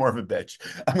like be more of a bitch.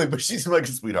 I'm like, but she seems like a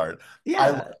sweetheart. I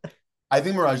yeah, I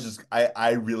think Mirage is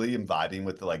I really am vibing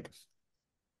with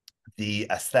the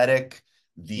aesthetic,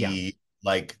 yeah. the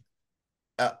like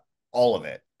uh, all of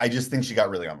it. I just think she got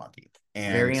really unlucky.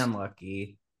 Very And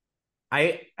unlucky.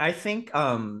 I think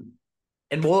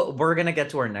and we're gonna get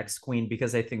to our next queen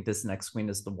because I think this next queen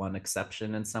is the one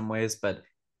exception in some ways, but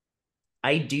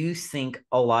I do think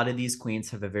a lot of these queens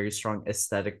have a very strong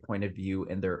aesthetic point of view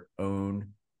in their own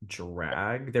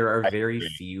drag. There are I very agree.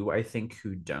 few, I think,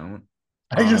 who don't.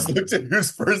 I just looked at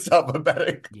who's first Yeah.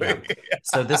 alphabetically.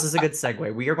 So this is a good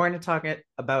segue. We are going to talk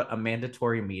about a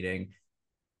mandatory meeting.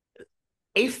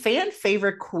 A fan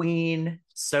favorite queen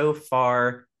so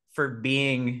far for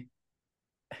being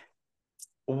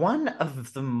one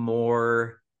of the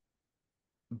more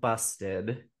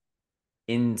busted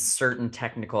in certain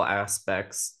technical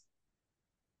aspects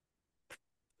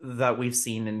that we've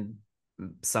seen in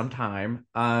some time.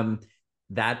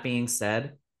 That being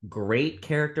said, great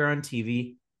character on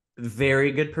TV,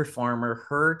 very good performer.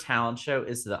 Her talent show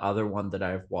is the other one that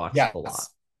I've watched a lot. Yes,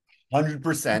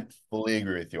 100% fully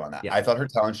agree with you on that. Yeah. I thought her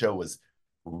talent show was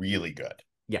really good.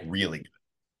 Yeah. Really good.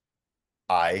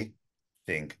 I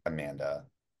think Amanda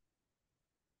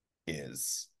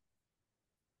is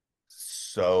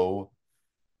so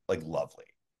like lovely.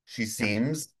 She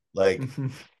seems like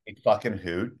a fucking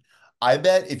hoot. I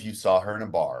bet if you saw her in a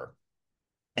bar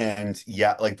and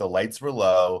yeah, like the lights were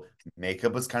low,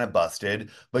 makeup was kind of busted,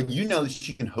 but you know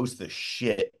she can host the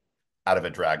shit out of a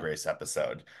drag race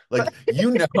episode. Like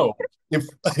you know if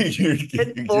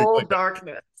In full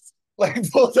darkness. like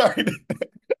full darkness.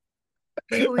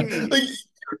 Please. Like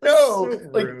So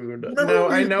like rude. remember No,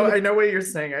 when I know what you're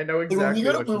saying. I know exactly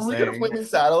what you're when we go to saying. Flaming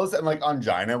Saddles and like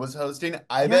Angina was hosting,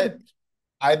 Yeah.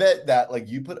 I bet that like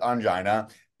you put Angina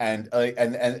and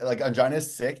like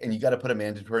Angina's sick and you got to put a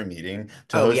mandatory meeting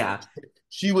to Oh host. yeah.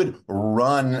 She would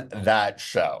run that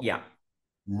show. Yeah.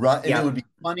 Run and it Yeah. would be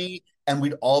funny and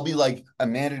we'd all be like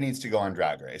Amanda needs to go on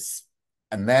Drag Race.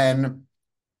 And then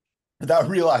without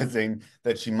realizing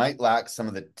that she might lack some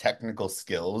of the technical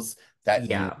skills that you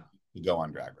need Yeah. to go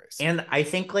on Drag Race. And I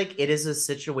think like it is a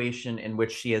situation in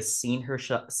which she has seen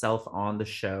herself on the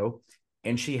show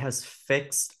and she has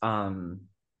fixed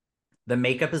the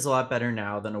makeup is a lot better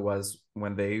now than it was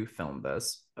when they filmed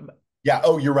this. Yeah.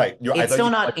 Oh, you're right. I It's thought still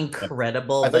you not I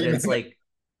incredible, thought but you it's meant like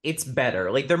it's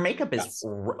better. Like their makeup is yes.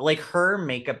 like her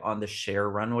makeup on the Cher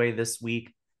runway this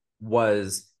week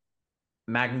was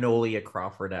Magnolia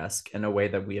Crawford-esque in a way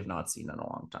that we have not seen in a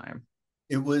long time.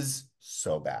 It was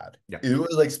so bad. Yeah. It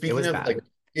was like It speaking was of bad. like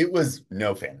it was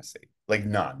no fantasy. Like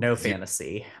none. No Zero.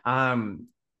 fantasy. And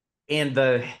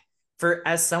the for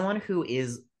as someone who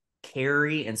is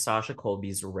Carrie and Sasha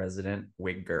Colby's resident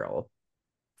wig girl,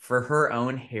 for her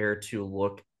own hair to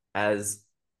look as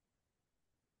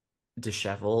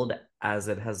disheveled as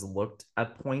it has looked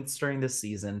at points during the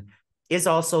season is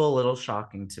also a little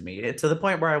shocking to me, to the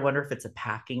point where I wonder if it's a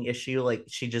packing issue. Like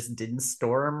she just didn't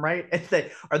store them right.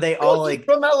 Are they all like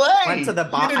from went to LA? the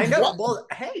bottom? I know. What? Well,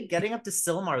 hey, getting up to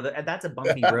Sylmar, that's a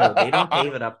bumpy road. They don't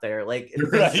pave it up there. Like You're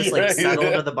things right, just you're like right. settle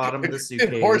into the bottom of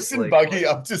the Horse suitcase. and Like buggy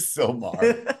up to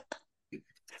Silmar.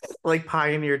 like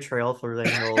Pioneer Trail through the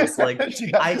hills. Like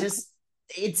Yeah. I just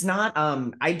it's not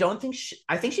I don't think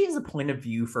I think she has a point of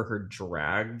view for her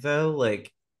drag though.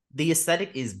 Like the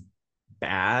aesthetic is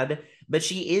bad, but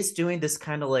she is doing this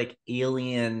kind of like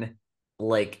alien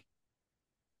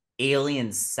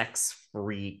sex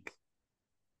freak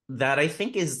that I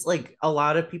think is like a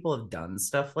lot of people have done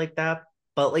stuff like that,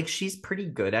 but like she's pretty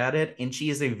good at it and she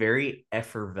is a very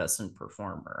effervescent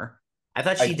performer. I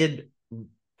thought she I did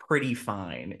pretty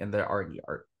fine in the Artie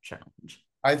Art challenge.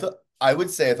 I thought I would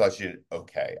say I thought she did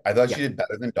okay. I thought Yeah. she did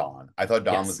better than Dawn. I thought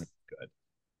Dawn was Yes.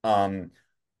 good.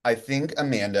 I think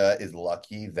Amanda is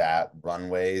lucky that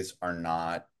runways are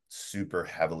not super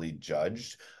heavily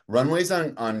judged. Runways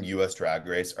on US Drag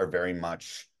Race are very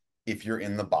much if you're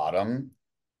in the bottom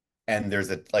and there's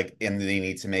a like and they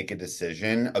need to make a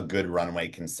decision, a good runway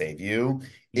can save you.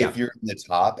 Yeah. If you're in the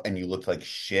top and you look like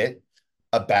shit,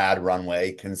 a bad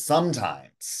runway can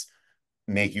sometimes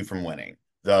make you from winning.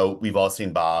 Though we've all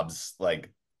seen Bob's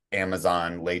like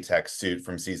Amazon latex suit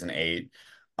from season 8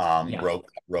 Yeah.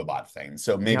 robot thing.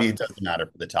 So maybe Yeah. it doesn't matter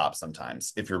for the top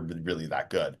sometimes if you're really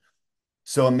that good.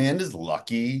 So Amanda's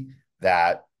lucky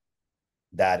that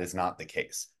that is not the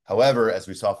case. However, as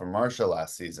we saw from Marsha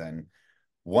last season,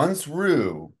 once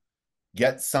Rue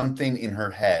gets something in her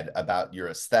head about your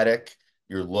aesthetic,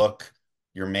 your look,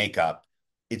 your makeup,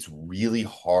 it's really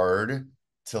hard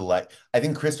to let. I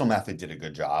think Crystal Method did a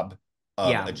good job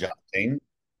of Yeah. adjusting,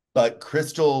 but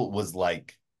Crystal was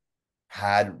like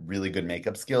had really good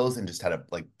makeup skills and just had to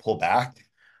like pull back.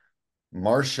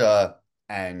 Marsha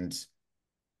and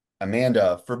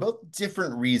Amanda, for both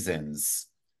different reasons,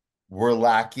 were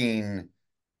lacking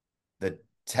the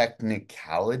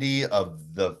technicality of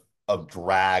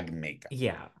drag makeup.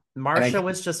 Yeah. And I Marsha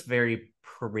was just very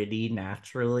pretty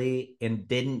naturally and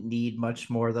didn't need much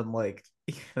more than like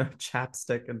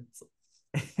chapstick and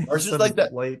Marsha's some like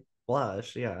that. light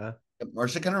blush. Yeah.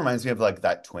 Marsha kind of reminds me of like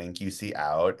that twink you see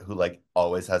out who like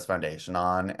always has foundation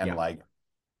on and Yeah. like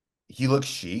he looks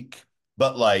chic,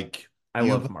 but like I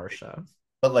You, love Marsha.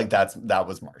 but like that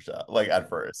was Marsha, like at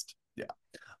first. Yeah.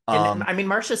 And Um, I mean,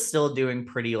 Marsha's still doing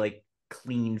pretty like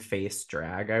clean face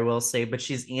drag, I will say, but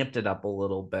she's amped it up a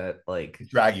little bit. Like,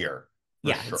 draggier for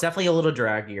yeah, it's sure. definitely a little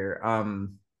draggier.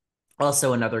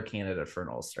 Also another candidate for an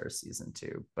All-Star season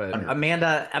too. But 100%.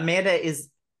 Amanda is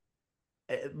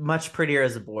much prettier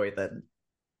as a boy than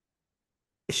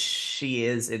she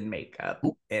is in makeup.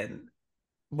 Ooh, And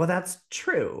well, that's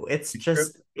true. It's it's true.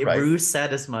 just Right. Rue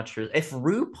said as much. If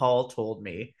RuPaul told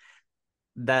me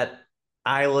that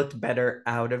I looked better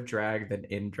out of drag than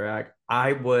in drag,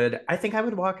 I think I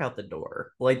would walk out the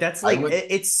door. Like that's I like would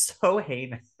it's so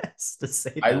heinous to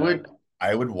say I that. would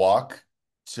I would walk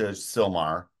to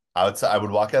Silmar outside. I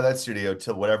would walk out of that studio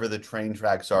to whatever the train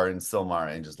tracks are in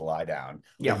Silmar and just lie down.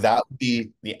 Like Yeah. that would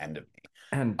be the end of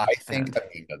me. I think And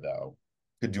Amina, though,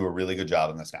 could do a really good job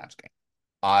in the Snatch Game.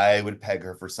 I would peg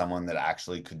her for someone that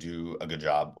actually could do a good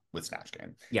job with Snatch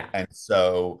Game. yeah, And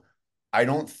so I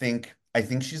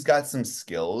think she's got some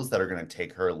skills that are going to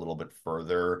take her a little bit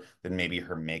further than maybe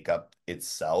her makeup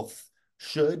itself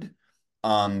should.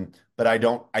 But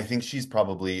I think she's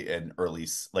probably an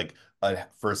like a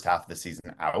first half of the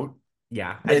season out.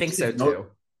 yeah, But I think so too.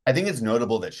 I think it's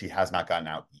notable that she has not gotten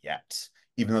out yet,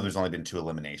 even though there's only been two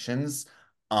eliminations.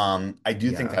 I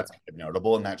do think Yeah. that's kind of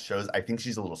notable, and that shows I think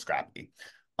she's a little scrappy.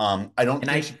 I don't And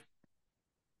think she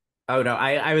oh no,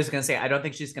 I was gonna say I don't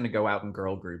think she's gonna go out in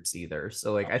girl groups either.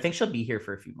 So like I think she'll be here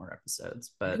for a few more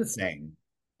episodes, think but the same.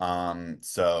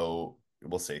 So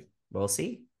we'll see. we'll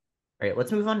see. All right,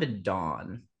 let's move on to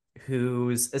Dawn,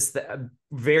 who's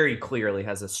very clearly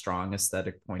has a strong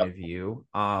aesthetic point Yep. of view,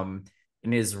 and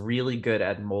is really good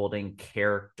at molding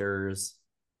characters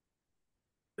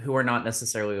who are not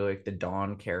necessarily like the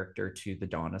Dawn character to the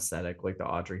Dawn aesthetic, like the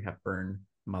Audrey Hepburn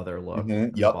mother look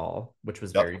in the Yep. ball, which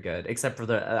was Yep. very good. Except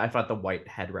for I thought the white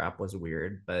head wrap was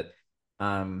weird, but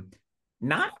um,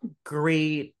 not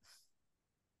great.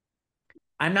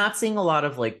 I'm not seeing a lot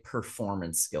of like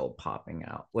performance skill popping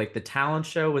out. Like the talent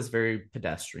show was very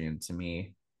pedestrian to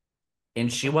me,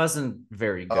 and she wasn't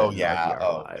very good Oh in yeah. RBR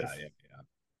Oh yeah. Live. Yeah. Yeah.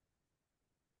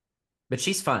 But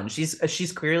she's fun.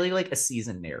 She's clearly like a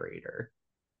seasoned narrator.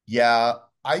 Yeah.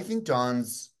 I think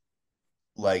Dawn's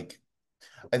like.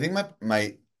 I think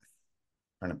my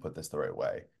trying to put this the right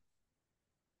way.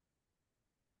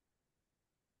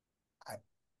 I,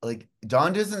 like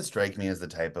Dawn doesn't strike me as the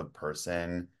type of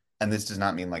person, and this does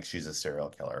not mean like she's a serial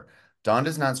killer. Dawn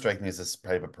does not strike me as this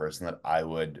type of person that I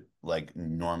would like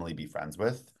normally be friends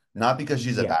with. Not because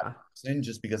she's a bad Yeah, person,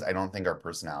 just because I don't think our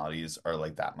personalities are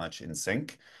like that much in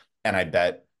sync. And I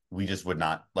bet we just would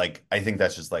not like, I think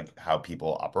that's just like how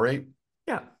people operate.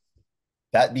 yeah,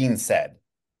 That being said,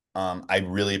 I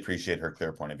really appreciate her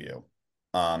clear point of view.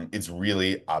 It's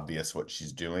really obvious what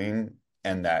she's doing,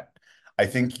 and that I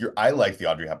like the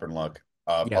Audrey Hepburn look,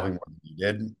 probably yeah. more than you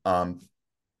did. I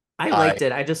I liked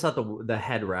it. I just thought the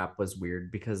head wrap was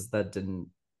weird because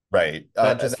right.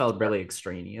 that just felt really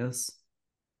extraneous.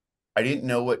 I didn't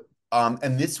know what.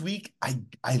 And this week,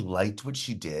 I liked what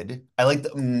she did.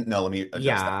 No, let me adjust that.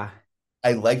 Yeah,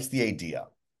 I liked the idea.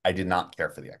 I did not care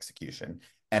for the execution,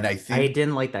 and I I think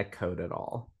didn't like that coat at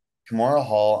all. Kamara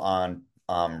Hall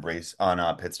on race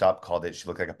on pit stop called it. She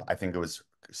looked like I think it was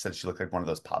said she looked like one of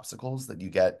those popsicles that you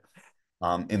get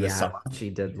in the Yeah, summer. she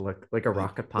did look like a Like,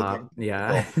 rocket look like pop.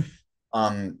 Yeah. a popsicle.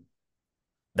 Um,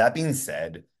 that being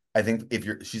said, I think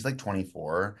if she's like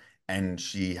 24 and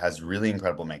she has really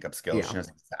incredible makeup skills. She Yeah. knows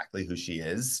exactly who she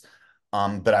is.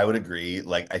 But I would agree.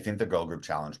 Like, I think the girl group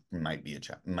challenge might be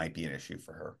an issue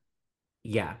for her.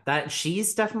 Yeah, that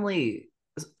she's definitely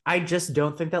I just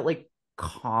don't think that like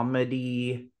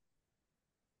comedy,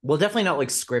 well, definitely not like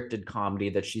scripted comedy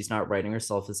that she's not writing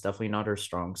herself is definitely not her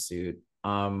strong suit.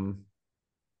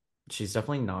 She's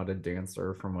definitely not a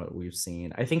dancer from what we've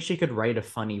seen. I think she could write a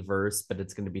funny verse, but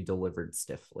it's going to be delivered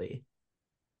stiffly.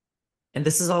 And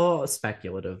this is all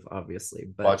speculative, obviously,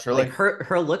 but Watch her like like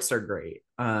her looks are great.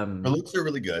 her looks are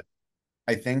really good.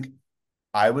 I think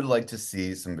I would like to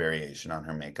see some variation on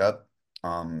her makeup.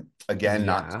 Again,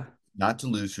 Yeah, not to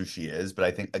lose who she is, but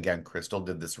I think again, Crystal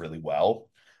did this really well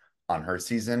on her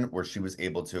season where she was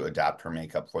able to adapt her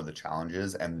makeup for the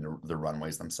challenges and the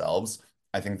runways themselves.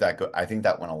 I think that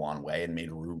went a long way and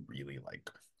made Rue really like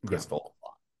yeah, Crystal a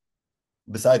lot.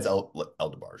 Besides El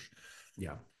DeBarge.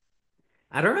 yeah.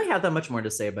 I don't really have that much more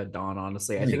to say about Dawn,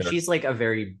 honestly. I think Neither. she's like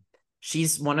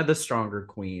she's one of the stronger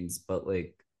queens, but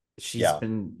like she's Yeah.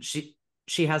 been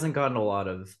she hasn't gotten a lot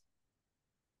of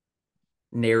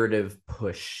narrative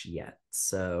push yet.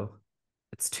 So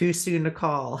it's too soon to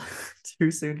call. Too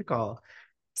soon to call.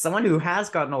 Someone who has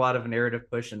gotten a lot of narrative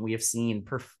push, and we have seen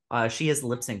she has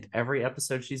lip synced every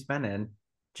episode she's been in.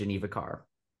 Geneva Carr,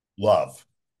 Love.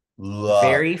 Love.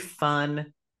 very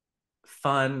fun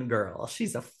girl.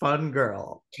 She's a fun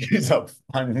girl. She's a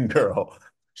fun girl.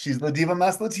 She's La Diva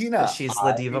Más Latina. She's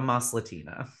La Diva Mas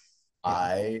Latina. Yeah.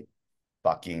 I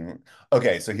fucking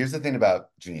okay. So here's the thing about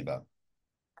Geneva.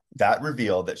 That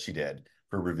reveal that she did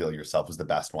for Reveal Yourself was the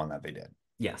best one that they did.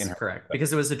 Yes, In her correct.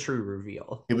 Because it was a true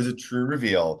reveal. It was a true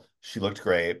reveal. She looked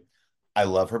great. I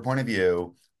love her point of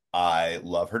view. I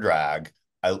love her drag.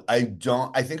 I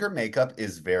think her makeup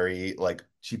is very like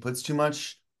she puts too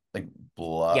much like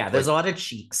blood Yeah, there's like a lot of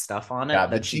cheek stuff on yeah, it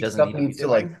the that she cheek doesn't stuff need to be needs to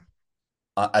like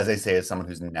doing. as I say as someone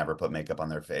who's never put makeup on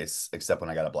their face except when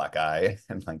I got a black eye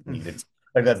and like needed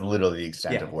like that's literally the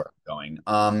extent Yeah. of where I'm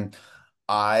going.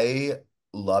 I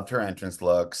loved her entrance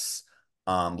looks,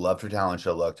 loved her talent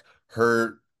show look.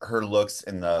 Her looks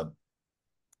in the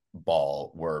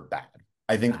ball were bad.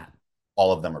 I think Bad.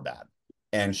 all of them are bad.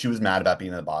 And she was mad about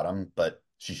being at the bottom, but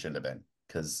she shouldn't have been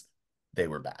because they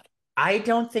were bad. I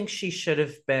don't think she should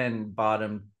have been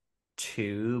bottom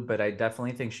two, but I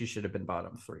definitely think she should have been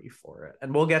bottom three for it.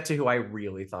 And we'll get to who I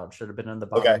really thought should have been in the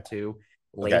bottom Okay. two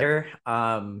Okay. later.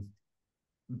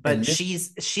 But And this,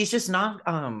 she's just not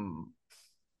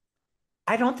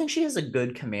I don't think she has a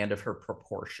good command of her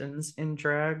proportions in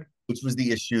drag. which was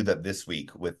the issue that this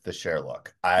week with the share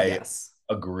look. I Yes.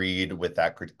 agreed with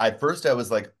that. At first, I was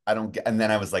like, I don't get, and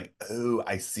then I was like, oh,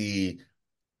 I see.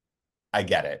 I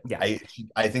get it. Yeah.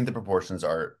 I think the proportions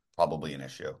are probably an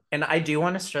issue. And I do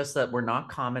want to stress that we're not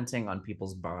commenting on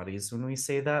people's bodies when we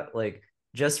say that. Like,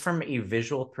 just from a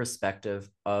visual perspective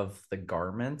of the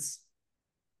garments,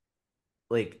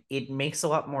 like it makes a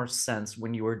lot more sense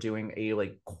when you are doing a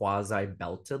like quasi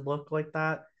belted look like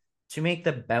that to make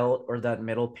the belt or that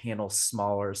middle panel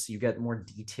smaller so you get more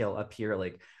detail up here.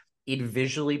 Like it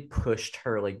visually pushed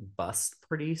her like bust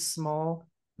pretty small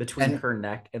between And her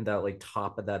neck and that like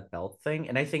top of that belt thing.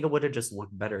 And I think it would have just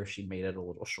looked better if she made it a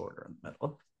little shorter in the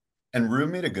middle. Rue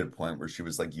made a good point where she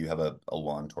was like, you have a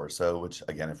long torso, which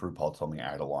again, if RuPaul told me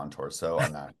I had a long torso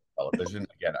on that television,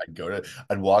 again,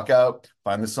 I'd walk out,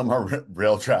 find the somewhere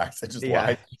rail tracks, and just Yeah.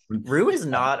 lie. Rue is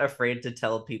not afraid to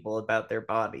tell people about their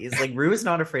bodies. Like Rue is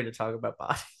not afraid to talk about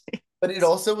bodies. But it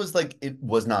also was like, it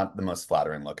was not the most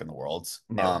flattering look in the world.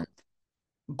 No.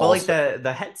 But like Also,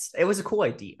 the heads, it was a cool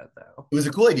idea though. it was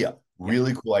a cool idea, Yeah.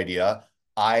 really cool idea.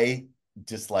 I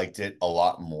disliked it a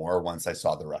lot more once I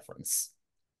saw the reference.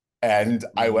 And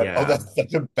I went, oh, Yeah. that's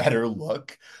such a better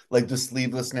look. Like the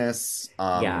sleevelessness.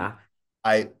 Yeah.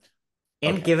 I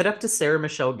And okay. give it up to Sarah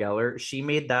Michelle Gellar. She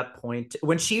made that point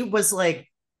when she was like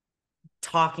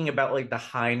talking about like the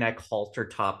high neck halter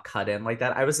top cut in like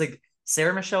that. I was like,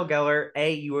 Sarah Michelle Gellar,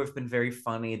 A, you have been very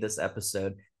funny this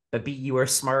episode, but B, you are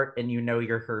smart and you know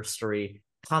your her story.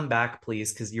 Come back,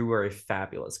 please, because you were a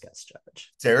fabulous guest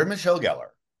judge. Sarah Michelle Gellar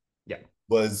Yeah.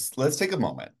 let's take a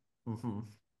moment. Mm-hmm.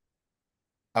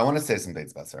 I want to say some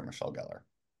things about Sarah Michelle Gellar.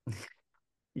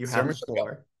 You Sarah have the Michelle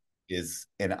Gellar floor. is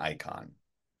an icon.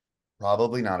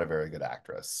 Probably not a very good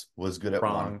actress. Was good at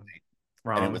one Wrong. thing,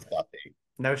 and it Wrong. was Buffy.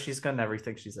 No, she's good in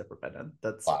everything she's ever been in.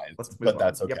 Lies, Let's move but on.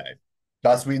 that's okay. Yep.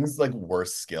 Joss Whedon's like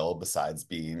worst skill besides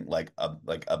being like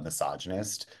a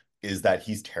misogynist is that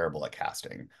he's terrible at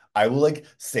casting. I will like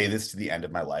say this to the end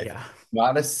of my life. Yeah.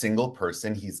 Not a single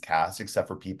person he's cast except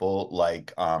for people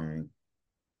like David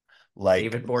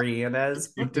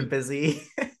Boreanaz booked a busy.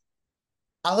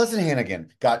 Allison Hannigan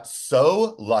got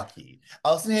so lucky.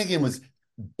 Allison Hannigan was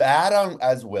bad on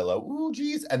as Willow. Ooh,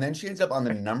 geez. And then she ends up on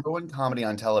the number one comedy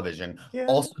on television, Yeah.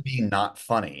 also being not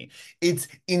funny. It's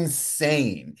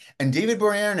insane. And David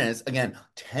Boreanaz, again,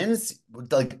 10,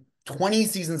 like 20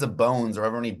 seasons of Bones, or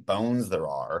however many Bones there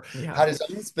are, Yeah. had his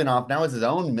own spinoff, now has his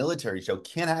own military show,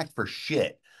 can't act for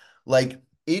shit. Like,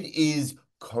 it is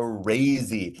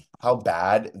crazy how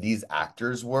bad these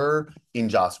actors were in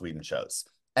Joss Whedon shows.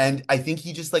 And I think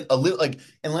he just like a little like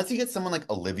unless he gets someone like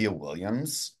Olivia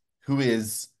Williams, who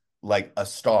is like a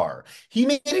star, he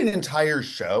made an entire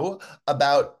show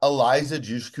about Eliza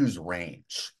Dushku's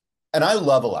range. And I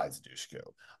love Eliza Dushku.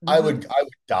 I would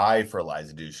die for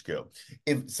Eliza Dushku.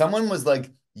 If someone was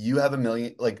like, you have a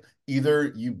million, like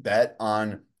either you bet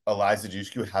on Eliza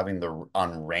Dushku having the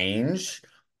on range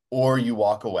or you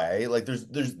walk away. Like there's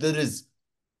that is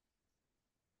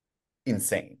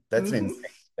insane. That's an Mhm. insane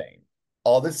thing.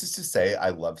 All this is to say, I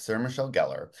love Sarah Michelle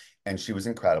Gellar, and she was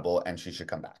incredible, and she should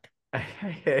come back.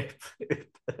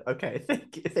 Okay,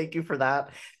 thank you for that.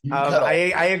 You can cut all. I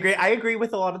agree. I agree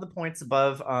with a lot of the points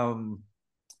above.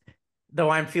 Though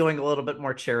I'm feeling a little bit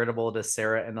more charitable to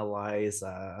Sarah and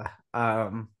Eliza.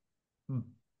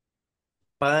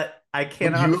 but I Would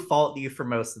cannot you fault you for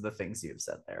most of the things you've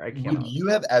said there. I would cannot. you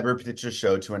have ever pitched a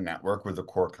show to a network where the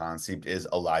core concept is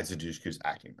Eliza Dushku's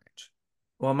acting range?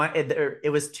 Well, it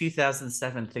was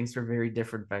 2007. Things were very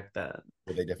different back then.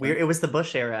 Were they different? It was the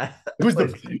Bush era. It was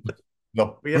Like the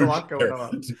we had a Bush lot going era.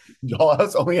 on.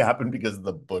 Dollhouse only happened because of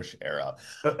the Bush era.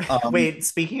 Um, Wait,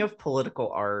 speaking of political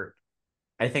art,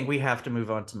 I think we have to move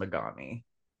on to Megami.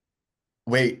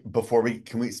 Wait, before we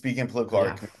can we speak in political art,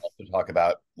 Yeah. can we also talk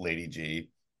about Lady G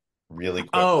really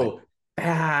quickly? Oh,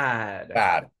 bad.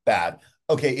 Bad, bad.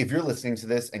 Okay, if you're listening to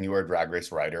this and you are a Drag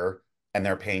Race writer and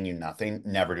they're paying you nothing,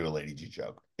 never do a Lady G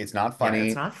joke. It's not Yeah,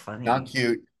 it's funny, not not funny.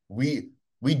 cute.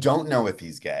 We don't know if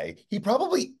he's gay. He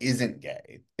probably isn't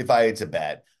gay, if I had to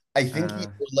bet. I think he Uh,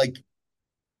 like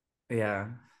yeah.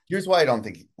 here's why I don't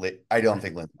think Lindsey Graham's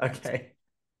gay. Okay.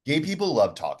 Gay people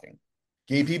love talking.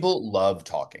 Gay people love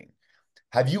talking.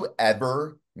 Have you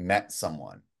ever met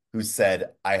someone who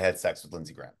said, I had sex with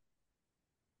Lindsey Graham?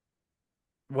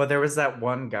 Well, there was that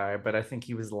one guy, but I think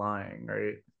he was lying,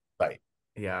 right? Right.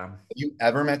 Yeah. Have you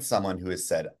ever met someone who has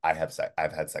said, I've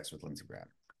had sex with Lindsey Graham?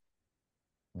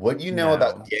 What you know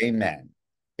about No. gay men,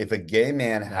 if a gay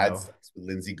man had No. sex with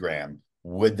Lindsey Graham,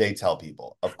 would they tell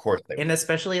people? Of course they And would.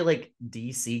 especially like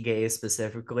DC gays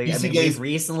specifically. I DC mean, we've gays,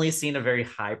 recently seen a very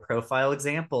high profile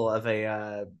example of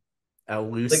a like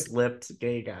loose-lipped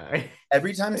gay guy.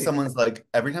 every time,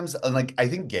 like, I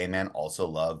think gay men also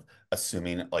love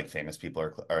assuming like famous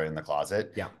people are in the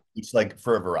closet, Yeah, which like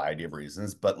for a variety of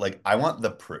reasons, but like I want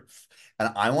the proof and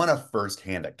I want a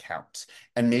firsthand account.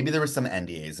 And maybe there was some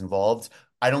NDAs involved.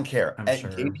 I don't care. I'm And sure.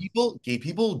 gay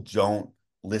people don't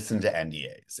listen to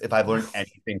NDAs. If I've learned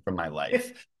anything from my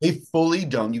life, they fully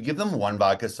don't. You give them one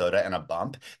vodka soda and a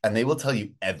bump, and they will tell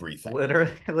you everything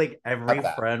Literally, like every about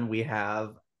that. friend we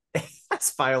have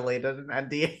has violated an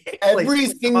NDA like Every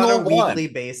on a single one. weekly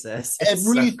basis. It's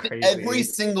so Every crazy.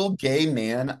 single gay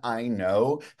man I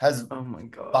know has Oh my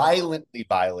God. violently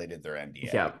violated their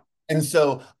NDA. Yeah. And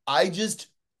so I just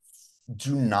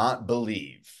do not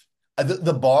believe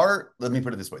the bar, let me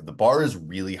put it this way, the bar is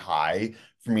really high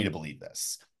for me to believe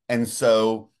this. And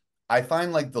so I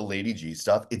find like the Lady G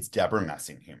stuff, it's Deborah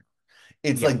Messing humor.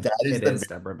 It's Yeah. like that is It the is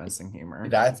Deborah missing humor.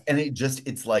 that's and it just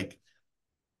it's like,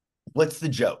 what's the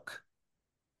joke?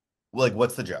 Like,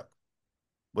 what's the joke?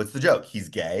 What's the joke? He's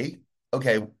gay.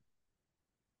 Okay.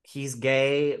 He's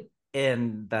gay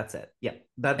and that's it. Yeah.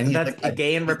 And That's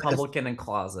gay and Republican and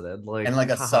closeted. and Like, like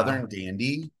a haha. Southern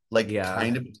dandy, like Yeah.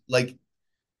 kind of like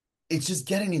it's just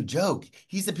get a new joke.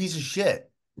 He's a piece of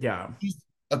shit. Yeah. He's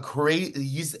a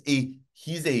crazy,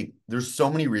 there's so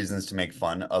many reasons to make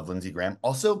fun of Lindsey Graham.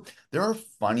 Also, there are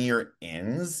funnier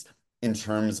ins in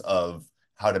terms of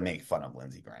how to make fun of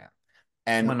Lindsey Graham.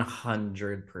 And and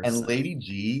 100%. Lady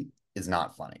G is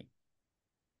not funny.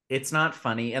 It's not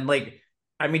funny. And like,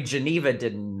 I mean, Geneva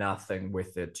did nothing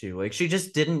with it too. Like, she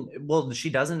just didn't. Well, she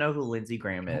doesn't know who Lindsey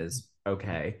Graham is.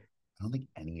 Okay. I don't think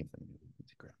any of them knew who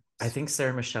Lindsey Graham I was. think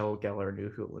Sarah Michelle Gellar knew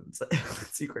who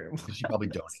Lindsey Graham She probably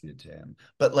was. donated to him.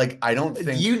 But like I don't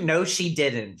think You know she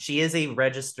didn't. She is a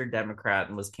registered Democrat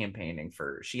and was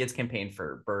she has campaigned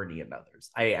for Bernie and others.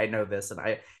 I know this, and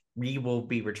we will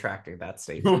be retracting that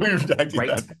statement we redacted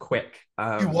right that. quick.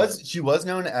 She was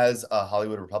known as a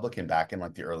Hollywood Republican back in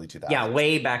like the early Yeah, 2000s.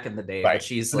 way back in the day, but Right.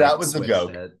 she's So that like was the switched joke.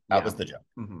 it. That Yeah. was the joke.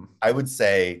 Mm-hmm. I would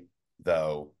say,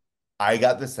 though, I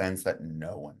got the sense that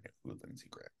no one knew who Lindsey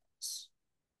Graham was,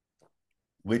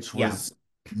 which Yeah. was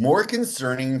more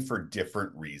concerning for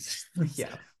different reasons.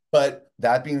 Yeah. But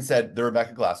that being said, the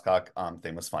Rebecca Glasscock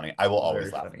thing was funny. I will always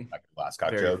Very laugh at the funny. Rebecca Glasscock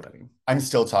Very joke. funny. I'm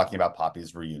still talking about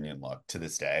Poppy's reunion look to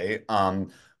this day.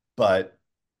 But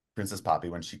Princess Poppy,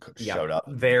 when she Yeah. showed up,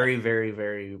 Very, very,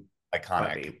 very iconic.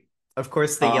 funny. Of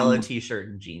course, the yellow Um, t-shirt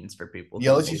and jeans for people who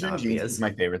Yellow may t-shirt and not be jeans is as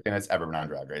my favorite thing that's ever been on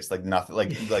Drag Race. Like nothing, like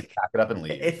pack it up and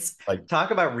leave. it's Like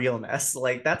talk about realness.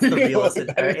 Like that's the realest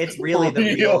that is it's really the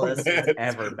realest it's realness,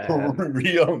 ever been.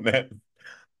 realness.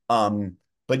 Um,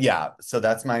 but yeah, so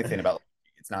that's my thing about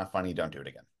it's not funny. Don't do it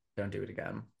again. Don't do it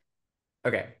again.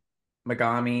 Okay.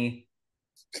 Megami.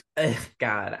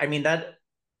 God. I mean that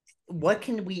what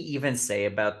can we even say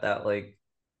about that? Like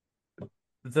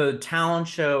the talent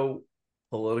show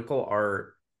political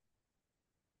art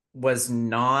was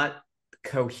not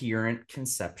coherent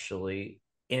conceptually.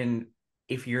 And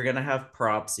if you're gonna have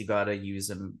props, you gotta use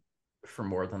them for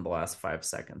more than the last 5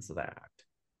 seconds of the act.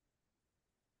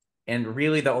 And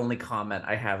really, the only comment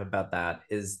I have about that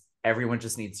is everyone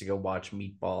just needs to go watch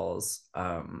Meatballs,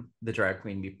 the drag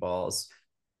queen Meatballs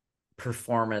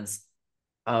performance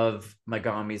of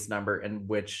Megami's number, in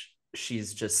which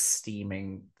she's just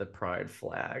steaming the pride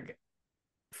flag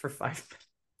for 5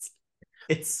 minutes.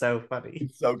 It's so funny.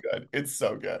 It's so good. It's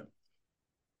so good.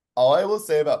 All I will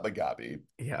say about Magabi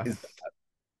Yeah. is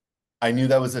I knew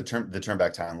that was the turn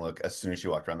back time look as soon as she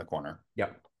walked around the corner.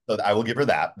 Yep. So I will give her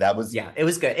that. That was Yeah, it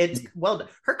was good. It's well,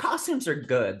 her costumes are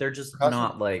good. They're just costume.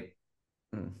 not like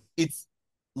mm, It's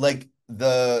like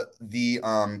the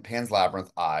Pan's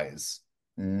Labyrinth eyes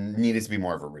needed to be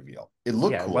more of a reveal. It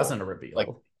looked yeah, it cool. wasn't a Like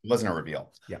reveal. it wasn't a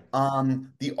reveal. Yeah.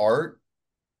 The art,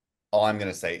 all I'm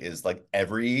gonna say is like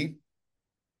every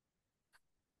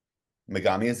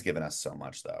Megami has given us so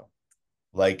much though.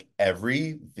 Like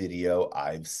every video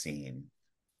I've seen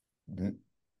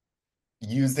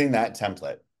using that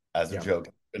template as a Yeah. joke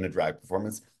in a drag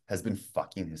performance has been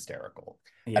fucking hysterical.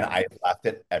 And Yeah. I laughed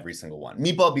at every single one.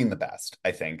 Meatball being the best,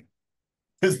 I think.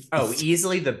 Oh,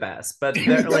 easily the best. But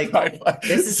they're The like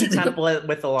this is a the template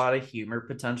with a lot of humor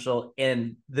potential.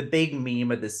 And the big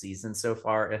meme of the season so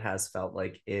far, it has felt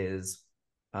like is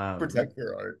protect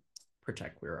your art.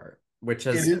 protect queer art, which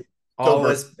It has is so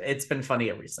always it's been funny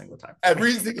every single time.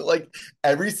 every single like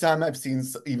every time I've seen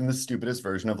even the stupidest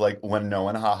version of like when no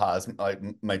one ha-has like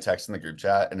my text in the group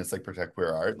chat and it's like protect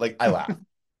queer art, like I laugh.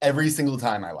 Every single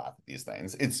time I laugh at these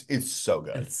things. It's so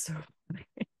good. It's so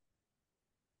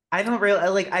I don't really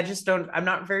like I just don't I'm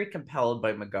not very compelled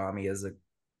by Megami as a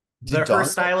Did her Dawn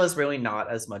style is really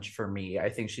not as much for me. I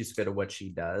think she's good at what she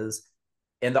does.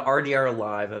 And the RDR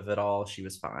live of it all, she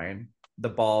was fine. The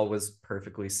ball was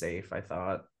perfectly safe, I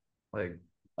thought. Like,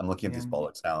 I'm looking at yeah. these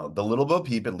bollocks now. The Little Bo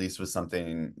Peep at least was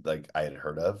something like I had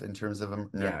heard of in terms of a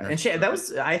Yeah. And she that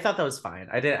was I thought that was fine.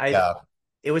 I did I yeah.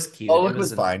 it was cute. It Bollock was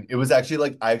was an fine. It was actually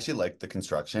like I actually liked the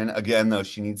construction. Again, though,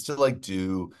 she needs to like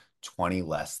do 20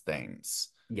 less things.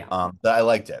 yeah. But I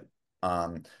liked it.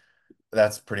 Um,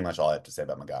 that's pretty much all I have to say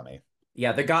about Megami.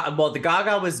 Yeah, the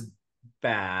Gaga was Oh,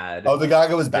 bad the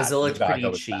Gaga was because bad. it The looked Gaga pretty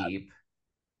was bad. cheap.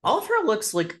 All of her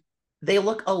looks like they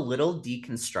look a little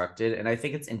deconstructed, and I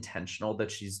think it's intentional that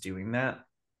she's doing that.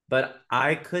 But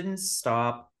I couldn't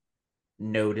stop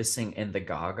noticing in the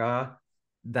Gaga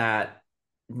that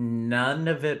none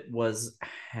of it was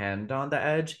hand on the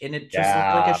edge, and it just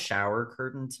looked like a Yeah, shower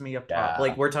curtain to me up top. yeah.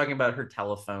 Like we're talking about her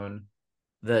telephone,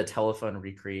 the telephone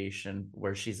recreation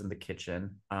where she's in the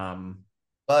kitchen.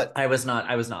 But I was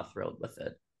not thrilled with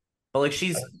it. But like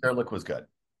her look was good.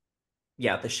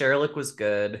 yeah, the Sherlock was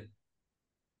good.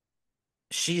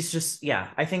 She's just yeah,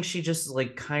 I think she just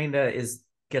like kind of is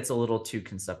gets a little too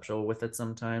conceptual with it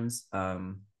sometimes.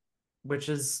 Which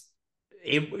is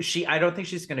it she I don't think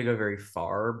she's going to go very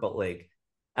far, but like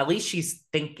at least she's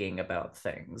thinking about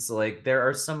things. Like there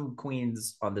are some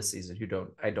queens on this season who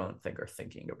I don't think are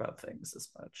thinking about things as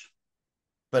much.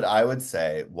 But I would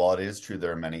say, while it is true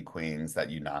there are many queens that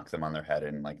you knock them on their head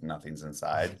and like nothing's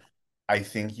inside, I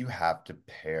think you have to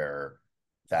pair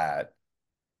that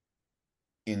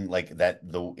in like that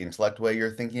the intellect way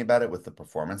you're thinking about it with the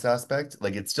performance aspect.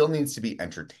 Like it still needs to be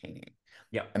entertaining.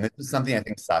 Yeah. And this is something I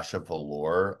think Sasha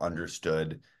Velour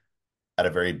understood at a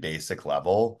very basic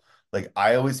level. Like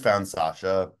I always found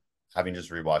Sasha, having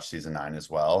just rewatched season 9 as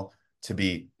well, to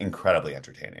be incredibly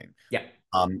entertaining. Yeah.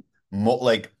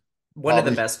 Like One of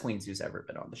the probably best queens who's ever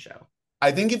been on the show.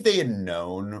 I think if they had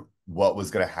known what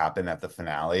was going to happen at the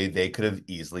finale, they could have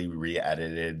easily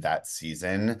re-edited that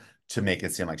season to make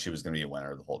it seem like she was going to be a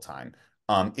winner the whole time.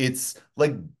 It's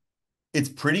like it's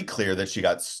pretty clear that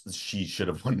she should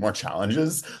have won more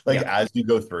challenges like Yeah. as you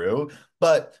go through,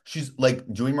 but she's like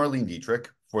doing Marlene Dietrich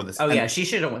for this Oh yeah, she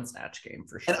should have won Snatch Game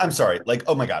for and sure. I'm sorry, like,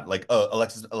 oh my God, like,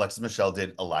 Alexis Michelle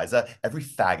did Eliza. Every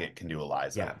faggot can do Yeah.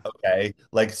 Eliza. Okay.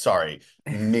 Like, sorry.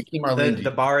 Making Marlene The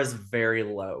Dietrich bar is very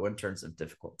low in terms of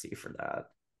difficulty for that.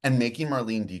 and making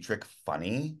Marlene Dietrich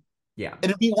funny. Yeah.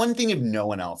 It'd be one thing if no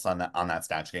one else on that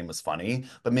Snatch Game was funny,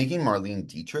 but making Marlene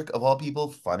Dietrich of all people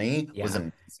funny was Yeah.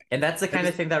 amazing. And that's the It kind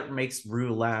of was, thing that makes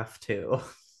Rue laugh too.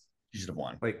 she should have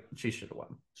won. Like she should have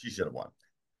won. She should have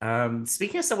won.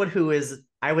 Speaking of someone who is,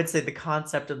 I would say the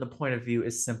concept and the point of view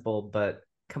is simple but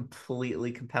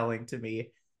completely compelling to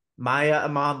me. Maya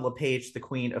Amon LePage, the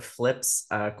queen of flips,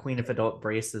 queen of adult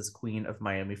braces, queen of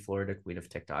Miami, Florida, queen of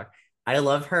TikTok. I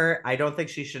love her. I don't think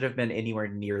she should have been anywhere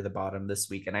near the bottom this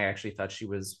week, and I actually thought she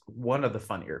was one of the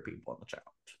funnier people on the challenge.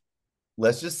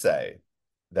 Let's just say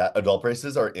that adult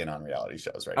braces are in on reality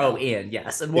shows right Oh, now. Ian,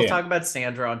 yes, and we'll In. talk about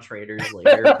Sandra on Traders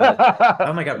later. But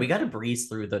oh my god, we got to breeze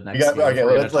through the next few. Okay,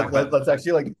 We're going to talk about let's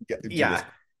actually like do this. yeah,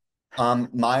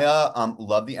 Maya,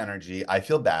 love the energy. I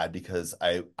feel bad because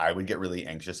I would get really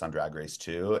anxious on Drag Race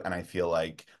too, and I feel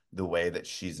like the way that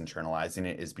she's internalizing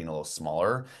it is being a little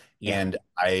smaller. yeah, And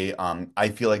I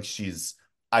feel like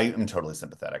I am totally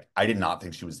sympathetic. I did not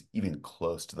think she was even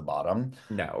close to the bottom.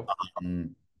 no,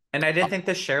 Um, And I didn't think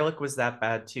the Cher look was that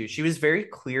bad too. She was very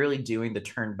clearly doing the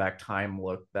turn back time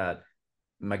look that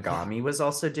Megami was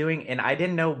also doing, and I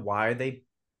didn't know why they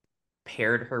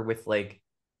paired her with like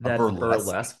A that burlesque.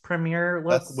 burlesque premiere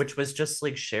look, That's which was just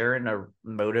like Cher in a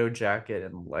moto jacket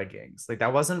and leggings. Like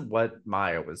that wasn't what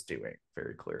Maya was doing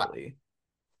very clearly.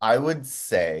 I would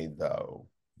say though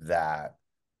that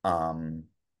um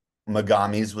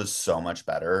Megami's was so much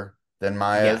better than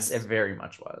Yes, it Maya's very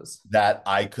much was. that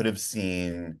I could have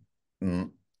seen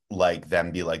mm, like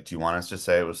them be like, "Do you want us to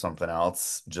say it was something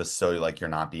else?" Just so like you're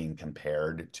not being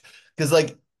compared because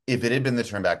like if it had been the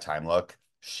turn back time look,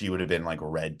 she would have been like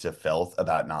red to filth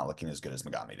about not looking as good as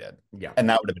Megami did, Yeah. and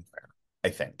that would have been fair, I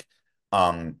think.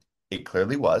 Um, it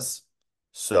clearly was,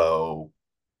 so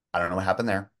I don't know what happened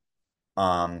there.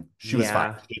 She was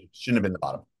fine. Yeah. She shouldn't have been the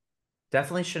bottom.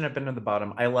 Definitely shouldn't have been at the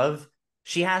bottom. I love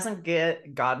she hasn't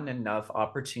get gotten enough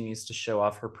opportunities to show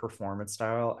off her performance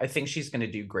style. I think she's going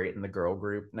to do great in the girl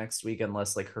group next week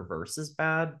unless like her verse is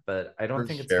bad, but I don't Her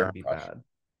think it's going share to be impression. bad.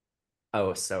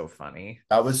 Oh, so funny.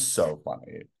 That was so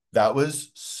funny. That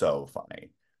was so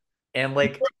funny. And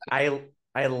like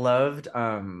I loved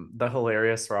the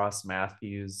hilarious Ross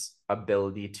Matthews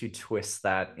ability to twist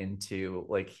that into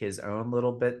like his own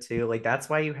little bit too. Like that's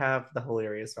why you have the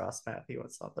hilarious Ross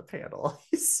Matthews on the panel.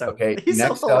 Okay, He's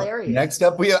so hilarious. next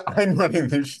up we I'm running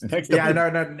this next up Yeah, we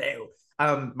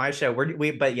no. My show.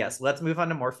 But yes, let's move on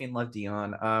to Morphine Love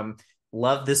Dion.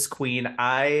 Love this queen.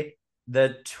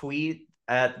 The tweet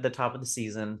at the top of the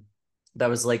season that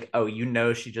was like, oh,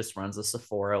 she just runs a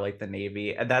Sephora like the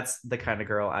Navy. And that's the kind of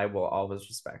girl I will always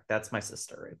respect. That's my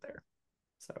sister right there.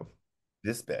 So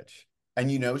this bitch.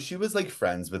 And she was like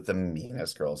friends with the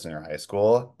meanest girls in her high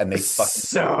school, and they fucking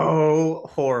so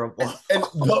horrible. and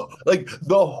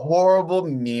the horrible,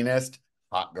 meanest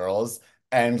hot girls,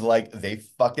 and like they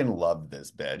fucking love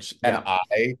this bitch. And Yeah.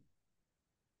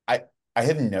 I I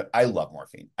have no I love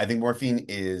Morphine. I think Morphine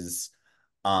is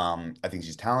I think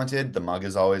she's talented. The mug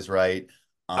is always right.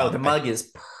 Oh, the I mug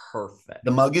is The perfect.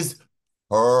 mug is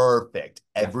perfect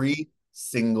Yeah. every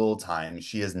single time.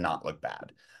 She has not looked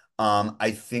bad.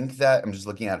 I think that I'm just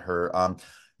looking at her.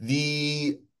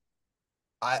 The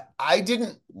I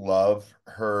didn't love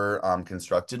her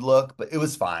constructed look, but it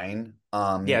was fine.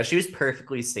 Yeah, she was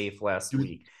perfectly safe She last was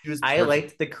week. she was I perfect.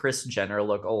 liked the Chris Jenner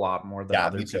look a lot more than Yeah,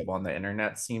 other me people too. on the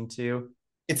internet seem to.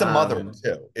 It's a mother Um,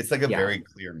 too. It's like a yeah, very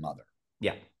clear mother.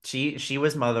 yeah. She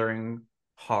was mothering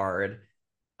hard.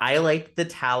 I liked the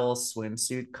towel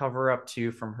swimsuit cover up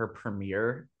too from her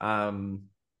premiere.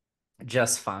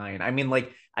 Just fine. I mean,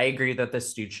 like, I agree that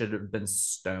this dude should have been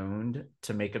stoned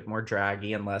to make it more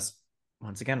draggy, unless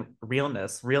once again,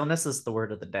 realness. Realness is the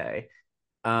word of the day.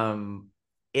 Um,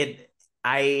 it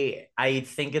I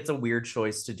think it's a weird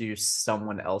choice to do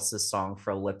someone else's song for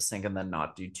a lip sync and then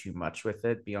not do too much with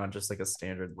it beyond just like a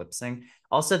standard lip sync.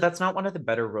 Also, that's not one of the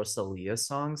better Rosalia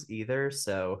songs either.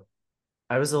 So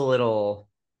I was a little,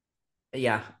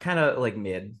 yeah, kind of like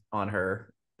mid on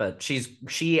her, but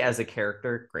she as a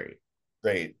character, great.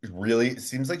 Great. Really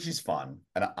seems like she's fun,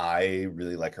 and I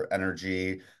really like her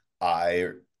energy.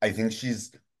 I think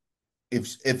she's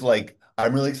if like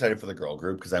I'm really excited for the girl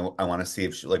group because I want to see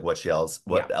if she like Yeah.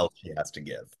 what else she has to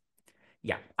give.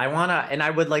 Yeah. And I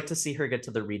would like to see her get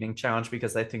to the reading challenge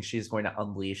because I think she's going to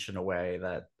unleash in a way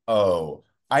that, Oh,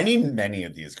 I need many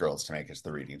of these girls to make it to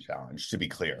the reading challenge, to be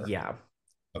clear. yeah.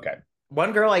 Okay.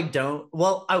 One girl I don't,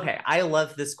 well, okay. I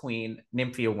love this queen,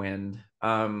 Nymphia Wind.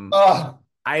 Oh,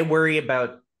 I worry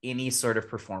about any sort of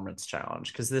performance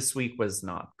challenge because this week was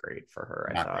not great for her,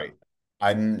 I not thought. great.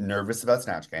 I'm nervous about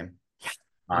Snatch Game.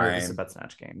 Nervous I'm about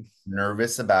Snatch Game.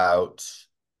 nervous about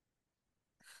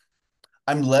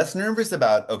I'm less nervous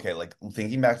about, okay, like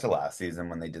thinking back to last season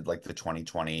when they did like the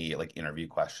 2020 like interview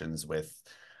questions with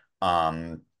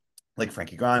um like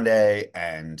Frankie Grande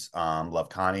and Love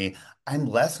Connie. I'm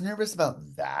less nervous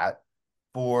about that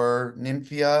for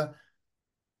Nymphia.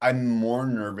 I'm more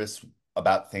nervous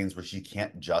about things where she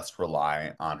can't just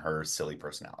rely on her silly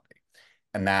personality.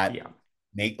 And that Yeah.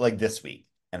 make like this week,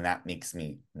 and that makes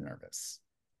me nervous.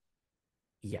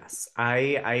 Yes.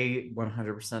 I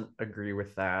 100% agree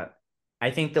with that.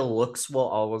 I think the looks will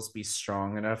always be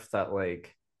strong enough that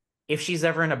like if she's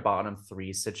ever in a bottom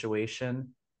three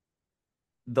situation,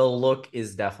 the look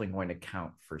is definitely going to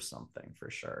count for something for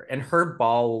sure. And her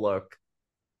ball look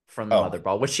from the Oh, mother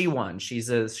ball, which she won. She's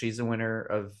a winner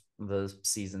of the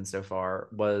season so far,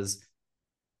 was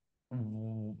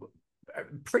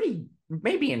pretty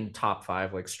maybe in top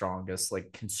five like strongest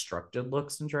like constructed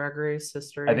looks in drag race I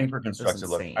history. think for It was constructed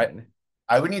look, insane.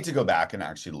 I would need to go back and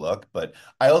actually look, but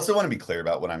I also want to be clear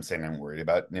about what I'm saying I'm worried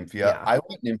about Nymphia. Yeah. I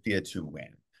want Nymphia to win.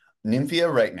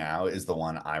 Nymphia right now is the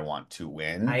one I want to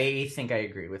win. I think I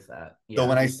agree with that. So Yeah.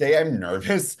 when I say I'm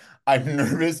nervous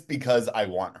because I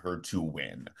want her to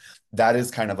win. That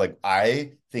is kind of like,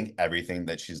 I think everything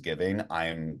that she's giving,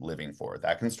 I'm living for.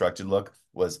 That constructed look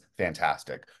was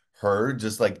fantastic. Her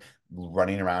just like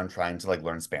running around trying to like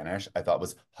learn Spanish, I thought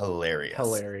was hilarious.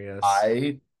 Hilarious.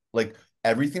 I like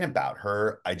everything about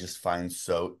her, I just find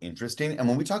so interesting. And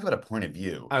when we talk about a point of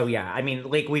view, Oh yeah. I mean,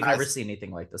 like we've never as seen anything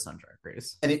like this on Drag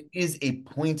Race. and it is a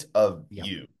point of Yep.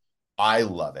 view. I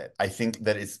love it. I think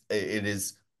that it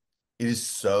is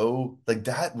so like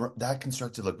that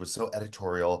constructed look was so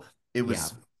editorial. It Yeah.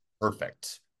 was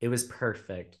perfect. It was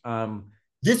perfect.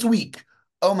 This week,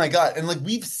 oh my God. And like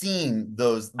we've seen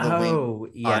the wings Oh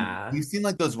on yeah. we've seen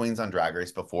like those wings on Drag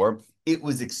Race before. It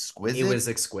was It exquisite. was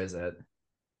exquisite.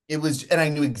 It was, and I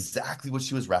knew exactly what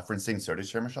she was referencing. So did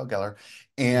Sarah Michelle Gellar.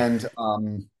 And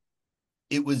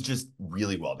it was just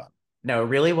really well done. No,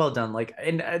 really well done. Like,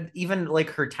 and even like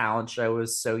her talent show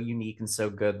was so unique and so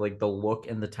good. Like the look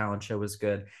in the talent show was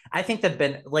good. I think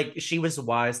that like she was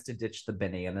wise to ditch the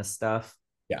banana stuff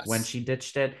when Yes. she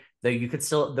ditched it. Though you could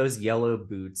still, those yellow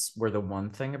boots were the one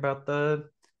thing about the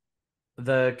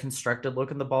constructed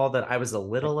look in the ball that I was a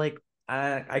little like,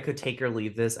 I could take or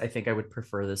leave this. I think I would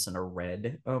prefer this in a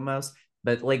red almost.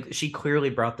 But like she clearly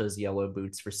brought those yellow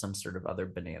boots for some sort of other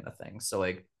banana thing. So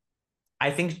like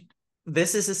I think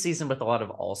this is a season with a lot of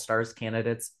all stars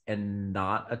candidates and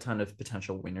not a ton of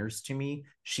potential winners to me.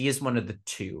 She is one of the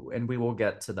two, and we will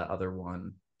get to the other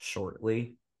one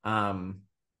shortly.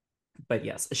 But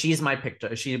yes, she's my pick.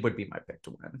 She would be my pick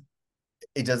to win.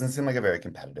 It doesn't seem like a very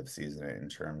competitive season in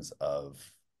terms of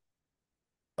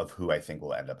who I think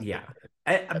will end up Yeah,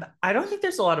 at I don't think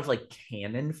there's a lot of like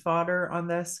cannon fodder on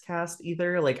this cast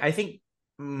either. Like I think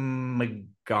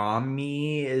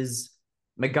Megami is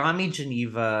Megami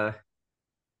Geneva.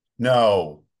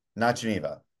 No, not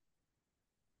Geneva.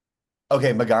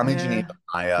 Okay, Megami Yeah. Geneva.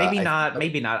 Maybe I think not,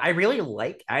 maybe not.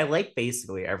 I like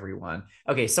basically everyone.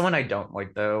 Okay, someone I don't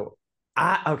like though.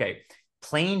 Okay.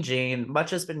 Plain Jane,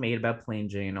 much has been made about Plain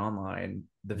Jane online,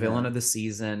 the villain Mhm, of the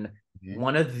season, mhm.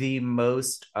 one of the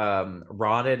most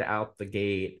rotted out the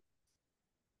gate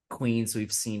queens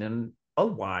we've seen in a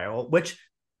while, which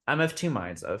I'm of two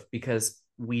minds of because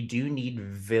we do need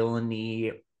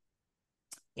villainy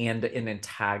and an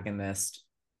antagonist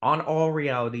on all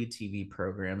reality TV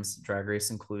programs, Drag Race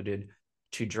included,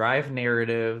 to drive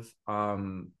narrative,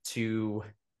 to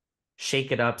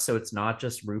shake it up so it's not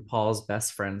just RuPaul's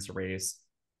best friends race.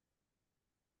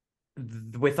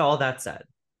 With all that said,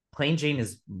 Plain Jane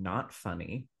is not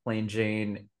funny. Plain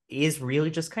Jane is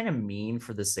really just kind of mean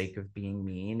for the sake of being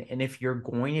mean. And if you're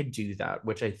going to do that,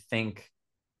 which I think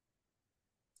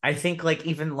like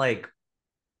even like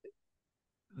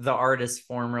the artist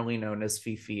formerly known as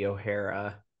Fifi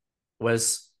O'Hara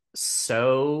was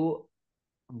so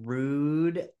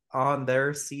rude on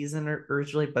their season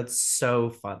originally, but so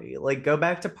funny. Like, go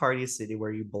back to Party City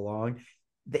where you belong.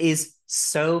 Is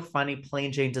so funny.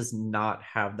 Plain Jane does not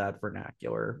have that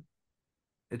vernacular.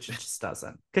 It just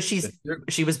doesn't because That's your,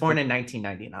 she was born in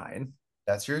 1999.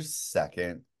 that's your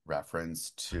second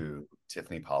reference to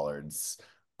Tiffany Pollard's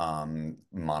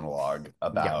monologue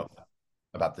Yeah,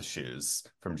 about the shoes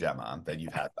from Gemma that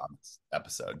you've had on this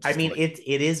episode. I Just to mean like,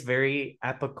 it is very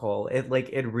epical. It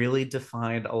really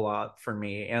defined a lot for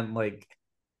me, and like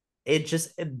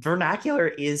vernacular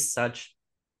is such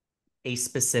a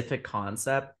specific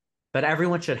concept, but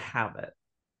everyone should have it.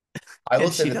 I will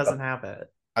And say she this doesn't about have it.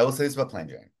 I will say this about Plain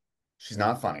Jane. She's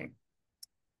not funny.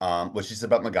 What she said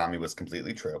about Megami was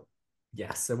completely true.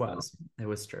 Yes, it Um, was. It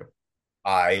was true.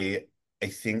 I I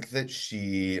think that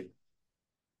she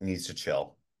needs to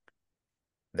chill.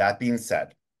 That being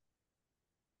said,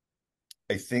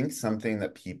 I think something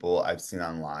that people I've seen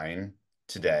online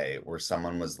today where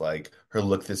someone was like, her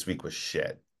look this week was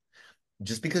shit.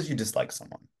 Just because you dislike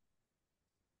someone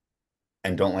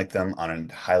and don't like them on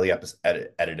a highly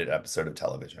edited episode of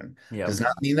television Yep. does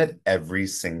not mean that every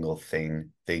single thing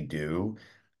they do,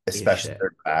 Is especially shit.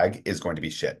 their drag, is going to be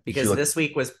shit. Because this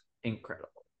week was incredible.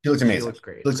 She looked She amazing. looked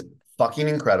great. She looks fucking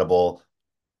incredible.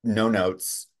 No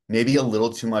notes, maybe a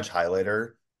little too much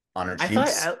highlighter on her I thought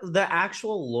cheeks. the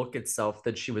actual look itself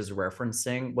that she was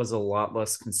referencing was a lot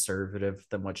less conservative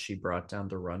than what she brought down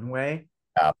the runway.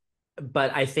 Yeah.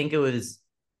 But I think it was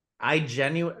I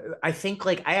think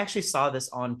like I actually saw this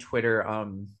on Twitter.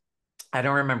 I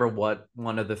don't remember what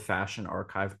one of the fashion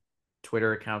archive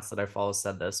Twitter accounts that I follow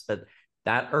said this, but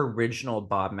that original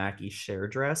Bob Mackie share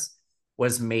dress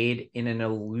was made in an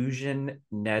illusion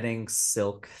netting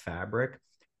silk fabric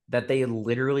that they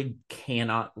literally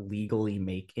cannot legally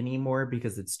make anymore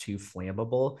because it's too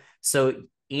flammable. So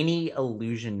any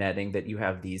illusion netting that you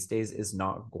have these days is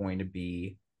not going to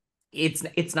be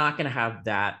it's not going to have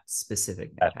that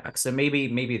specific net hack. So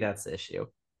maybe that's the issue.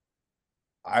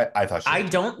 I thought she I looked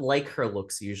good. don't like her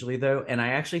looks usually though, and I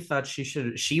actually thought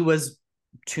she was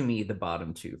to me the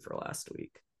bottom two for last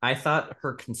week. I thought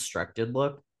her constructed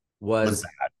look Was was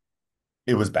bad.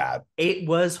 It was bad. it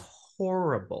was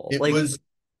horrible. It Like was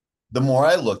the more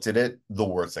I looked at it, the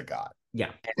worse it got.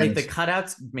 yeah, like And the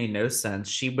cutouts made no sense.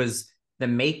 She was the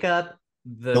makeup,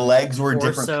 the the legs were a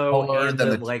different torso, color and than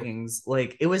the the leggings.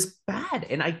 Like it was bad,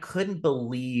 and I couldn't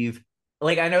believe.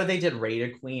 Like I know they did Rate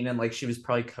a Queen, and like she was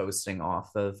probably coasting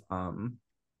off of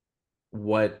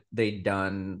what they'd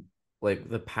done like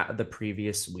the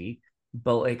previous week,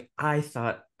 but like I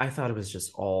thought it was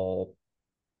just all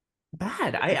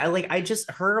bad. I like I just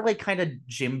her like kind of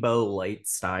Jimbo light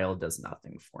style does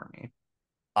nothing for me.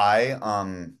 I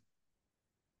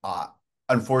uh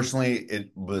unfortunately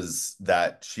it was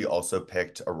that she also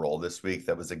picked a role this week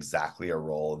that was exactly a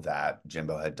role that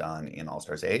Jimbo had done in All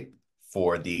Stars 8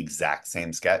 for the exact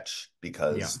same sketch Yeah.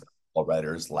 because all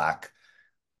writers lack.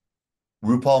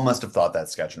 RuPaul must have thought that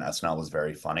sketch in SNL was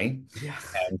very funny, Yeah.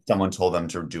 and someone told them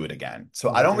to do it again.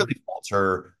 So I They don't did. really fault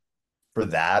her for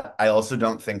that. I also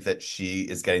don't think that she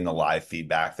is getting the live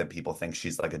feedback that people think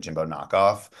she's like a Jimbo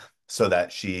knockoff, so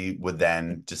that she would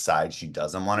then decide she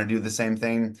doesn't want to do the same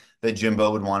thing that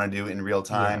Jimbo would want to do in real Yeah.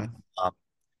 time.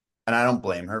 And I don't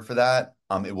blame her for that.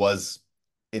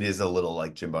 It is a little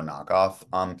like Jimbo knockoff.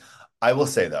 I will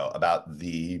say though about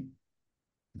the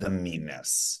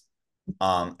meanness.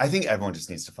 I think everyone just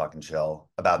needs to fucking chill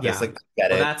about this. Yeah. Like,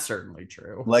 get Well, it. that's certainly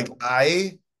true. Like,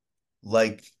 I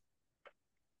like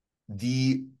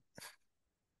the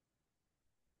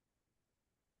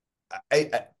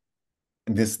I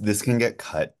this can get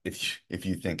cut if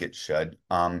you think it should.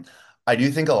 I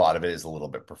do think a lot of it is a little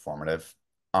bit performative.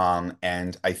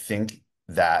 And I think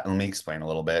that let me explain a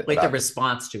little bit Like the about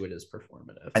response to it is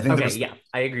performative. I think the Okay, res yeah,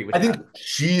 I agree with I think that.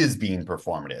 she is being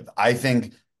performative. I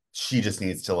think she just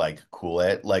needs to like cool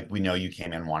it. Like we know you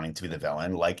came in wanting to be the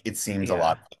villain. Like it seems a Yeah.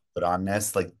 lot put on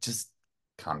this. Like just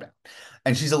calm down.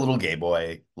 And she's a little gay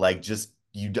boy. Like just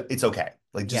it's okay.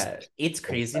 Like just Yeah, it's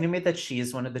crazy to me that she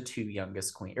is one of the two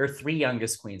youngest queen or three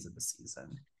youngest queens of the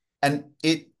season. and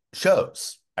it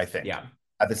shows, I think, Yeah,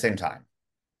 at the same time.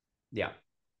 yeah.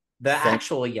 The Thank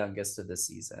actual youngest of the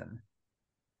season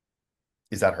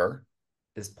is that her?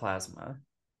 is Plasma.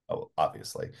 Oh,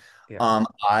 obviously. Yeah,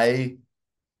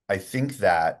 I think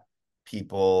that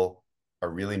people are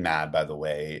really mad by the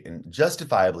way, and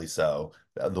justifiably so,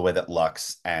 the way that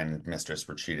Lux and Mistress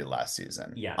were treated last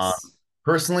season. yes.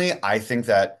 Personally, I think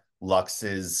that Lux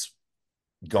is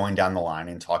going down the line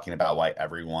and talking about why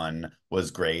everyone was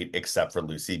great except for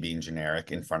Lucy being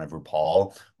generic in front of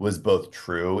RuPaul was both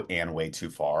true and way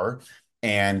too far.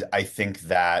 And I think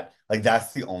that like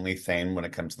that's the only thing when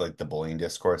it comes to like the bullying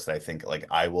discourse that I think like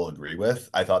I will agree with.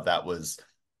 I thought that was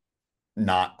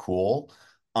not cool.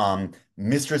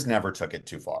 Mistress never took it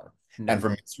too far. And No. for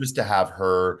Mistress to have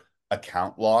her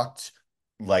account locked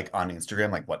like on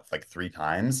Instagram, like what, like 3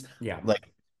 times, Yeah,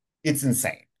 like it's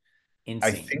insane. I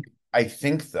insane. think I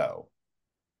think though,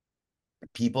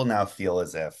 people now feel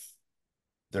as if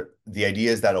the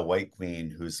idea is that a white queen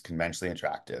who's conventionally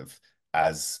attractive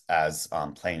as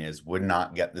Plain is would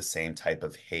not get the same type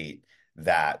of hate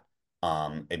that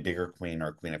a bigger queen or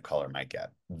a queen of color might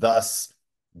get. Thus,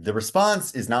 the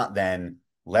response is not then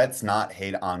let's not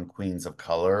hate on queens of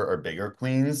color or bigger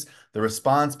queens. The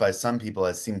response by some people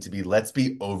has seemed to be let's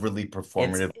be overly It's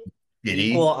performative, equal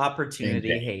giddy, and opportunity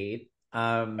gay. hate.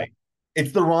 Right?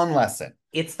 It's the wrong lesson.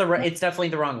 It's definitely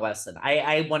the wrong lesson.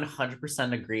 I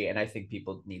 100% agree, and I think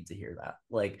people need to hear that.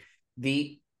 Like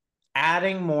the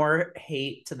adding more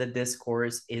hate to the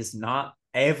discourse is not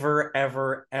ever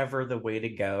the way to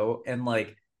go. And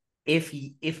like if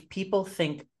people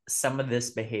think some of this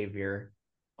behavior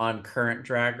on current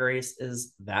Drag Race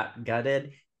is that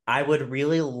gutted, I would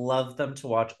really love them to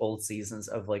watch old seasons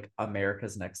of like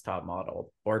America's Next Top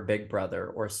Model or Big Brother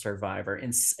or Survivor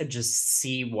and just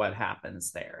see what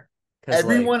happens there. Because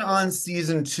like Everyone on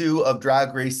season 2 of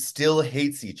Drag Race still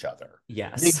hates each other. They,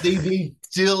 yes, they, they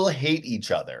still hate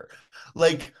each other.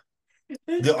 Like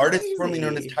it's the artist formerly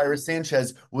known as crazy. Tyra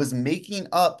Sanchez was making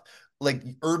up like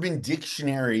Urban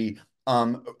Dictionary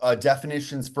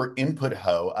definitions for input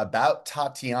hoe about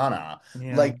Tatiana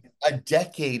Yeah, like a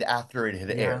decade after it had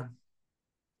yeah, aired.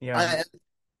 yeah. I,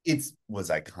 it was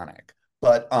iconic.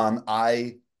 But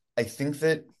I think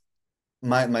that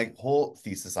my whole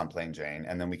thesis on Plain Jane,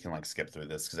 and then we can like skip through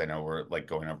this because I know we're like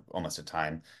going up almost at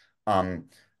time. Um,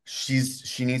 she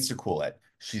needs to cool it.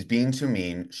 She's being too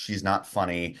mean. She's not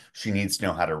funny. She needs to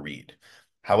know how to read.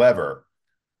 However,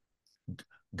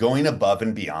 going above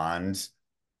and beyond,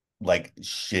 like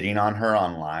shitting on her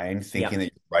online, thinking Yep.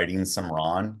 that you're righting some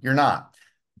wrong, you're not.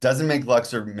 Doesn't make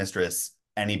Lux or Mistress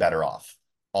any better off.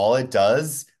 All it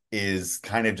does is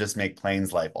kind of just make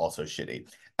Plane's life also shitty.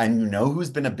 And you know who's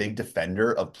been a big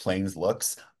defender of Plane's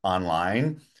looks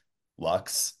online?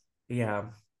 Lux. Yeah.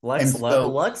 And so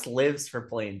Lux lives for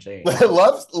plain Jane.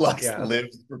 Lux Yeah.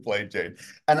 lives for plain Jane.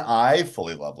 And I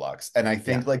fully love Lux. And I Yeah,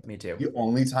 think like me too. the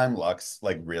only time Lux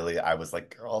like really I was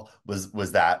like, girl, was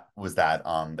that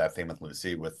thing with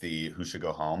Lucy with the who should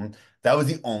go home. That was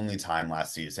the only time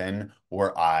last season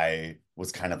where I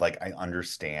was kind of like, I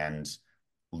understand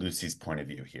Lucy's point of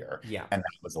view here. Yeah. And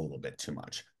that was a little bit too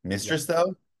much. Yeah. Mistress,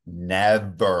 though,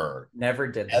 never, Never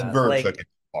did that. ever took Like it too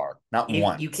far. Not you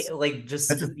once. can't like That's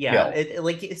just a yeah, skill.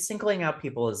 like singling out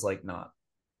people is like not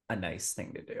a nice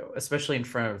thing to do, especially in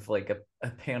front of like a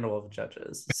panel of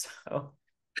judges. So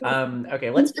okay,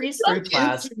 let's breeze through That is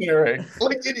Plas. generic.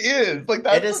 Like it is.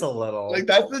 It is a little.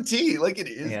 That's the tea. Like it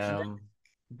is generic. Yeah.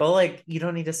 But like you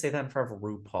don't need to say that in front of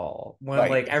RuPaul when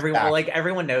Right. Exactly. like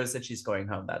everyone knows that she's going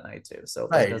home that night too. So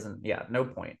that Right. doesn't yeah, no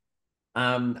point.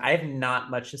 I have not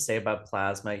much to say about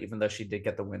Plasma, even though she did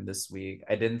get the win this week.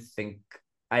 I didn't think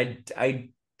I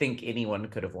think anyone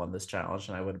could have won this challenge,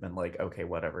 and I would have been like, okay,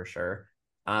 whatever, sure.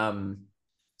 Um,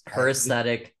 her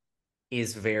aesthetic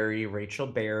is very Rachel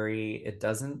Berry. It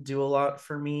doesn't do a lot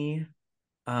for me.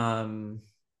 Um,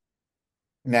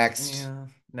 Next. yeah,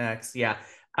 next. Yeah.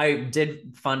 I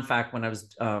did fun fact when I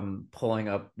was pulling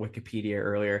up Wikipedia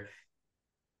earlier.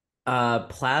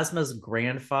 Plasma's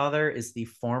grandfather is the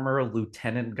former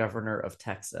lieutenant governor of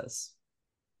Texas.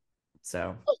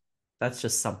 So that's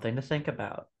just something to think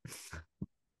about.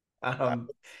 um,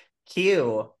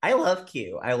 Q. I love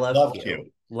Q. I love Love Q.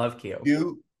 Q. Love Q.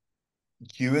 Q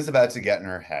Q is about to get in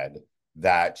her head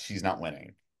that she's not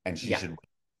winning and she Yeah. should win.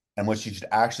 And what she should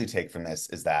actually take from this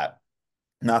is that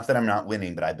not that I'm not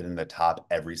winning, but I've been in the top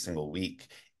every single week.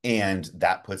 And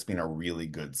that puts me in a really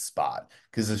good spot.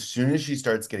 Because as soon as she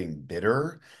starts getting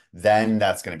bitter, then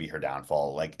that's going to be her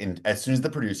downfall. As soon as the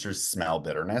producers smell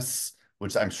bitterness,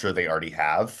 which I'm sure they already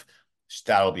have,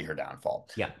 that'll be her downfall.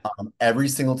 Yeah. Every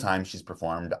single time she's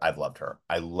performed, I've loved her.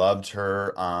 I loved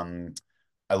her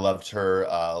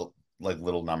like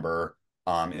little number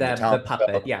in the The talent puppet.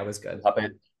 show. Yeah, it was good.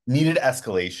 Puppet needed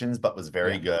escalations, but was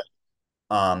very Yeah.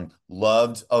 good.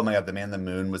 Loved, oh my God, The Man in the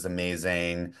Moon was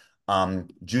amazing.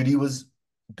 Judy was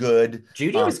good.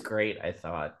 Judy was great, I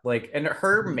thought. Like, and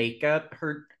her makeup,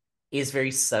 her is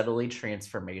very subtly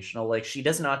transformational. Like, she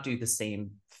does not do the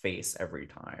same face every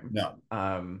time. No.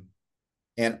 Um,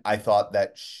 And I thought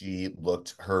that she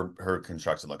looked her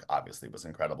constructed look obviously was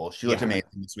incredible. She looked yeah. amazing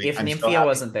this week. If I'm so Nymphia happy.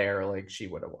 wasn't there, like she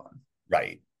would have won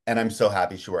Right. And I'm so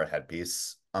happy she wore a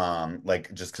headpiece.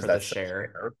 Like just because for the that's so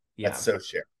share. Cher. That's Yeah. so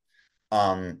Cher.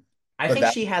 Um, I but think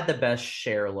that she had the best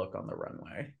share look on the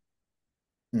runway.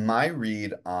 my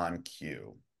read on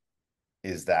Q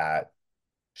is that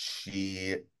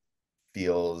she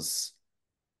feels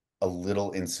a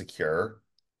little insecure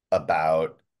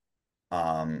about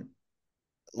um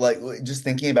just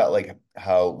thinking about like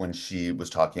how when she was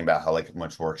talking about how like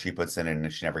much work she puts in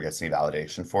and she never gets any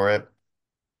validation for it.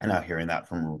 And now hearing that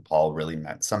from RuPaul really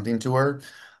meant something to her.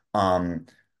 Um,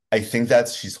 I think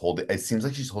that's she's holding, it seems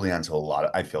like she's holding on to a lot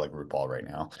of, I feel like RuPaul right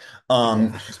now.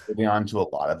 Yeah. She's holding on to a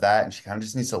lot of that and she kind of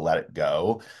just needs to let it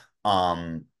go.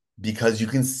 Um, because you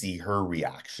can see her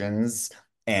reactions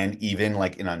and even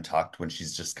like in Untucked when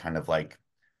she's just kind of like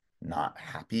not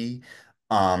happy.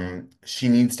 She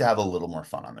needs to have a little more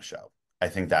fun on the show. I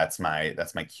think that's my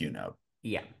cue note.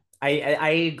 Yeah.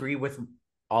 I agree with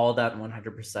all that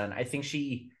 100%. I think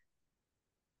she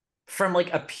from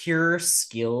like a pure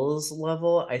skills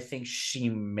level, I think she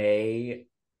may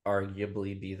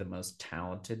arguably be the most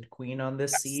talented queen on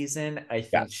this Yes. season. I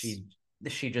think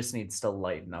Yes. she just needs to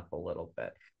lighten up a little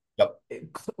bit. Yep.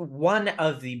 One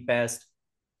of the best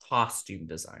costume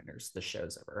designers the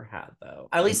show's ever had, though,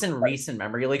 at least in recent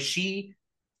memory. Like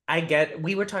I get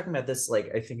we were talking about this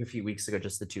like I think a few weeks ago,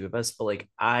 just the two of us, but like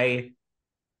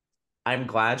I'm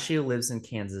glad she lives in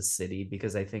Kansas City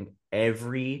because I think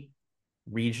every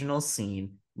regional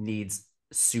scene needs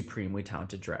supremely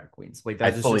talented drag queens. Like I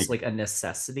that is fully just agree. like a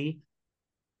necessity.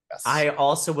 Yes. I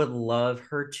also would love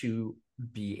her to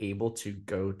be able to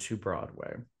go to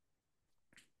Broadway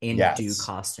and do Yes.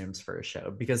 costumes for a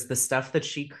show because the stuff that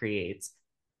she creates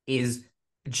is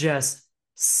just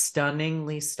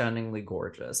stunningly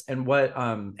gorgeous and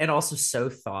also so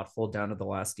thoughtful down to the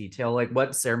last detail, like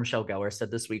what Sarah Michelle Gellar said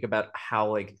this week about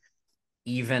how like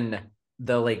even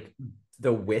the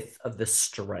width of the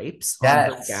stripes on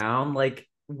her Yes. gown like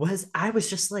was I was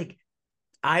just like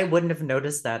I wouldn't have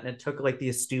noticed that. And it took like the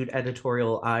astute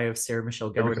editorial eye of Sarah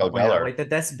Michelle Gellar to Michelle point out Gellar. like that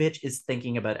this bitch is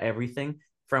thinking about everything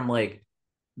from like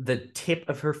the tip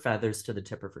of her feathers to the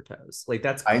tip of her toes. Like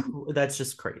I'm that's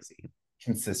just crazy.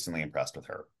 consistently impressed with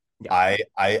her. Yeah.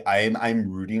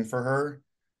 I'm rooting for her.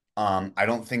 I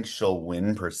don't think she'll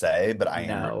win per se, but I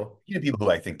am rooting. No. You know, people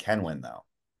who I think can win though.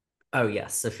 Oh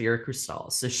yes, Safira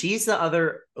Cristal. So she's the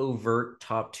other overt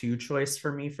top two choice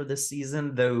for me for this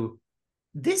season, though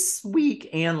this week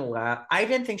and I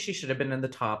didn't think she should have been in the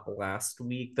top last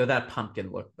week, though that pumpkin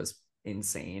look was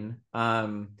insane.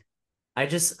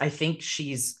 I think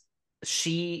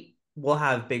she will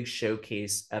have big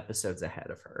showcase episodes ahead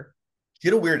of her. She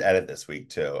had a weird edit this week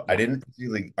too. I Yeah. didn't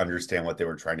really understand what they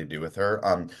were trying to do with her.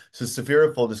 So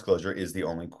Saphira, full disclosure, is the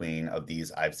only queen of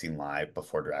these I've seen live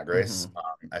before Drag Race.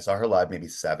 Mm-hmm. I saw her live maybe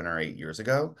 7 or 8 years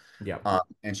ago. Yeah.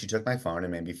 And she took my phone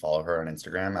and made me follow her on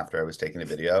Instagram after I was taking a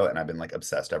video, and I've been like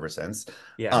obsessed ever since.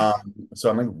 Yeah. So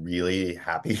I'm like really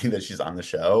happy that she's on the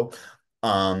show.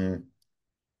 Um,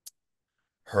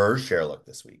 her share look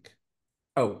this week.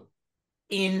 Oh,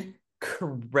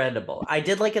 incredible. I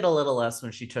did like it a little less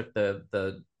when she took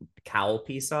the cowl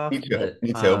piece off, Me too. but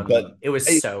Me too. But it was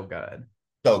I, so good.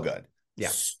 so good. Yeah.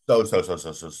 So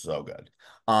good.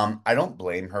 I don't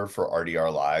blame her for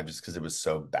RDR Live just because it was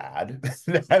so bad.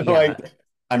 Yeah.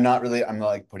 I'm not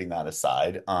like putting that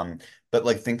aside. But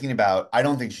like thinking about, I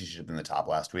don't think she should have been the top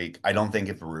last week. I don't think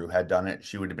if Rue had done it,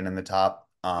 she would have been in the top.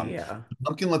 Yeah.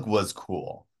 Pumpkin look was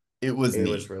cool. It was It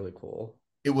was neat. really cool.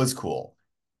 It was cool.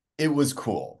 It was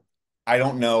cool. I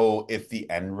don't know if the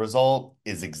end result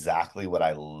is exactly what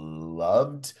I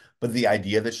loved, but the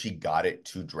idea that she got it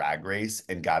to Drag Race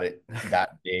and got it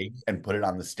that big and put it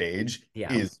on the stage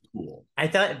Yeah. is cool. I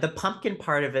thought the pumpkin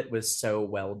part of it was so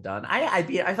well done. I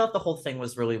thought the whole thing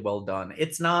was really well done.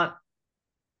 It's not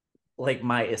like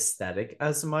my aesthetic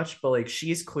as much, but like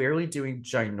she's clearly doing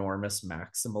ginormous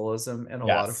maximalism in a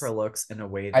lot of her Yes. looks in a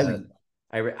way I that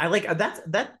I like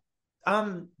that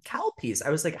cowl piece. I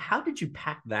was like, how did you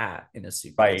pack that in a right.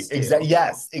 suitcase Exactly. too?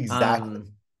 Yes, exactly.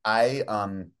 Um, I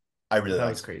um I really that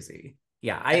was liked it. crazy.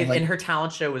 Yeah, I And like and her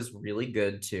talent show was really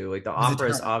good too. Like the it was a opera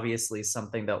is talent. obviously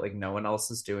something that like no one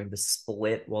else is doing. The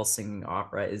split while singing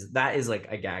opera is like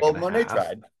a gag Well, and a Monet half.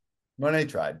 tried. Monet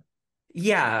tried.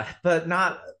 Yeah, but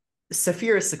not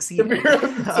Saphira succeeded.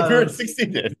 Samira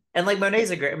succeeded. And like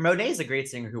Monet's a great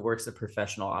singer who works at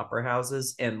professional opera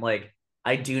houses, and like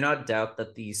I do not doubt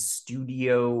that the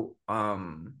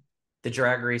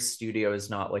Drag Race studio is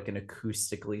not like an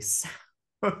acoustically sound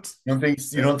You don't think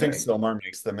building. Silmar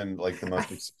makes them in like the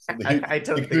most I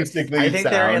don't think I acoustically think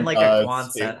they're in sound like a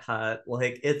state? Quonset hut.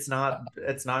 Like it's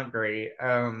not great.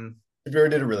 Vera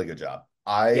did a really good job.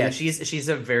 Yeah, I she's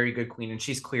a very good queen, and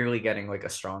she's clearly getting like a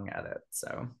strong at it.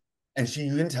 So And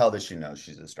you can tell that she knows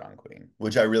she's a strong queen,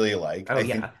 which I really like. oh I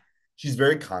think yeah. she's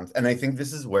very and I think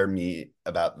this is where me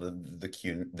about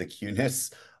the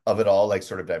cueness of it all like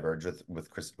sort of diverge with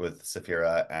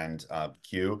Saphira and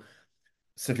Q.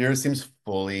 Saphira seems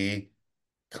fully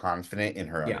confident in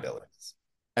her own Yeah. abilities,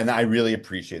 and I really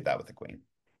appreciate that with the queen.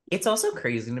 It's also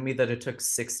crazy to me that it took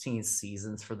 16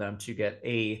 seasons for them to get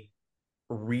a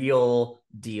real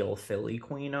deal Philly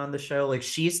queen on the show. Like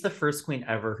she's the first queen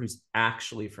ever who's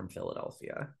actually from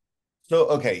Philadelphia. So,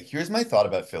 okay, here's my thought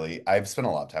about Philly. I've spent a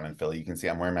lot of time in Philly. You can see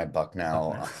I'm wearing my Buckner.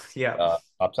 Bucknell Yeah.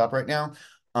 top top right now.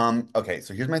 Okay,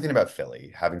 so here's my thing about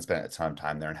Philly. Having spent a ton of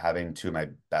time there and having two of my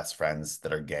best friends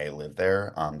that are gay live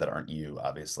there, that aren't you,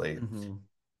 obviously. Mm-hmm.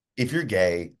 If you're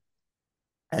gay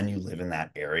and you live in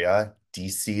that area,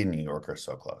 DC and New York are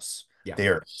so close. Yeah. They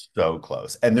are so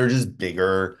close, and they're just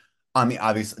bigger. I mean,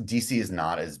 obviously, DC is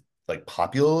not as like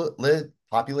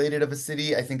populated of a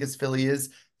city, I think, as Philly is.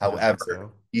 I don't think However,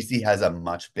 so. DC has a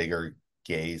much bigger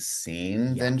gay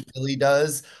scene Yeah. than Philly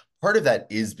does. Part of that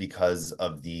is because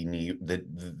of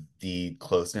the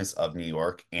closeness of New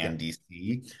York Yeah. and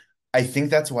DC. I think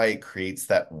that's why it creates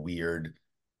that weird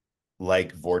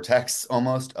like vortex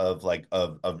almost of like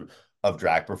of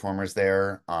drag performers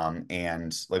there,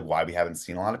 and like why we haven't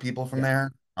seen a lot of people from Yeah.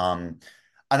 there.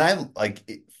 And I like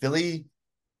Philly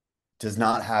does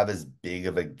not have as big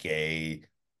of a gay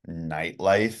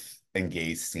nightlife and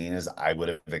gay scene as I would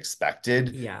have expected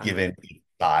Yeah. given its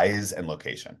size and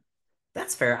location.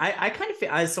 That's fair. I kind of feel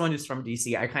as someone who's from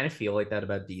DC, I kind of feel like that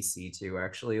about DC too,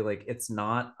 actually. Like it's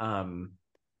not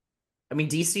I mean,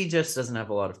 DC just doesn't have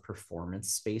a lot of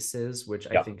performance spaces, which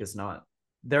I Yeah, think is not.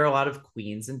 There are a lot of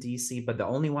queens in DC, but the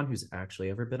only one who's actually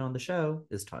ever been on the show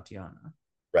is Tatiana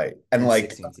right. in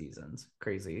 16 seasons.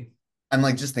 Crazy. And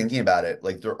like just thinking about it,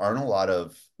 like there aren't a lot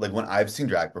of like when I've seen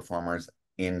drag performers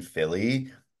in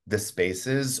Philly, the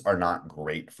spaces are not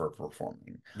great for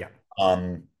performing. Yeah.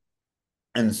 Um,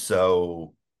 and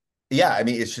so yeah, I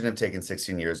mean, it shouldn't have taken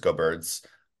 16 years, go Birds.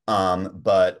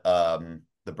 But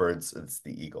the Birds, it's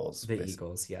the Eagles, The basically.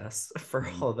 Eagles, yes. For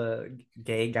all the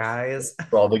gay guys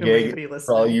For all the who may gay, be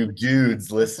for all listening. you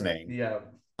dudes listening. Yeah.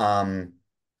 Um,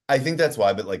 I think that's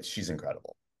why, but like she's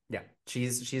incredible. Yeah.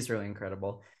 She's really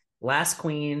incredible. Last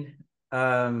queen,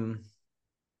 um,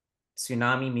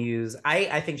 Tsunami Muse.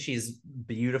 I think she's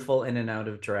beautiful in and out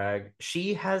of drag.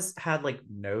 She has had like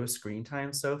no screen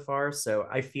time so far, so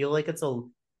I feel like it's a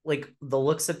like the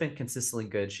looks have been consistently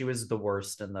good. She was the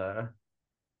worst in the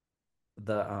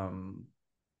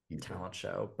Easily. talent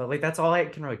show, but like that's all I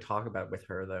can really talk about with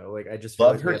her though. Like I just feel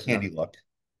Loved like we her have candy enough. look.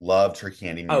 Loved her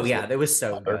candy Oh muse yeah, look. that was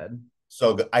so good.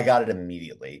 So good. I got it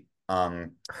immediately.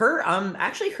 Her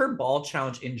actually her ball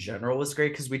challenge in general was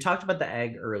great because we talked about the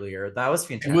egg earlier. That was It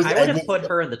fantastic. was I would egg have put was,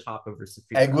 her in the top over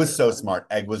Sophia egg was Bush. so smart.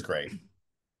 Egg was great.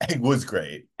 Egg was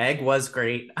great. Egg was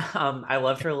great. I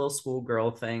loved her little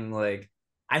schoolgirl thing. Like,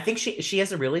 I think she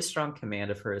has a really strong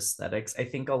command of her aesthetics. I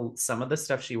think some of the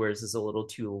stuff she wears is a little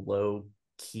too low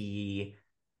key.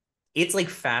 It's like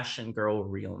fashion girl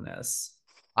realness.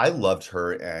 I loved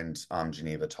her and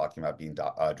Geneva talking about being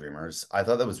dreamers. I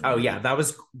thought that was Oh really, yeah, that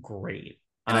was great.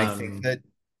 and I think that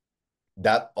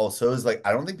that also is like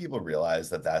I don't think people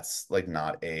realize that that's like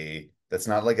not a that's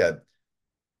not like a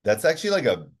that's actually like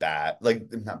a bad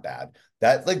like not bad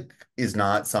that like is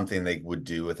not something they would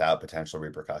do without potential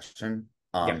repercussion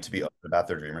Yeah, to be open about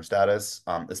their dreamer status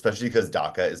especially because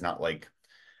DACA is not like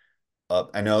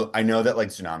I know that like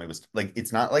tsunami was like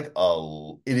it's not like a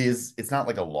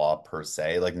law per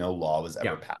se, like no law was ever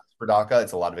yeah, passed for DACA.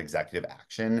 It's a lot of executive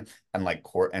action and like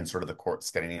court and sort of the courts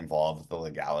getting involved with the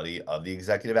legality of the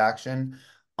executive action.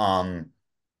 um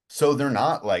so they're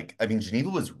not like, I mean, Geneva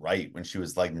was right when she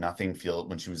was like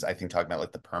when she was, I think, talking about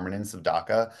like the permanence of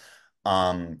DACA.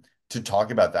 To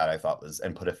talk about that, I thought was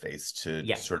and put a face to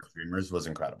yeah. sort of dreamers was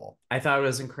incredible. I thought it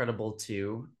was incredible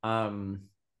too.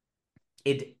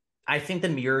 It I think the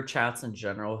mirror chats in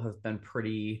general have been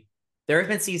pretty. There have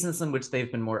been seasons in which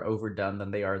they've been more overdone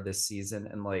than they are this season,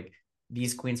 and like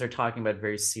these queens are talking about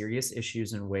very serious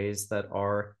issues in ways that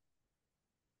are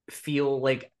feel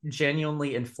like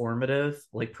genuinely informative.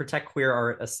 Like protect queer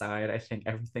art aside, I think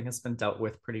everything has been dealt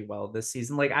with pretty well this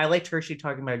season. Like I liked Hershey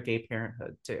talking about gay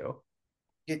parenthood too.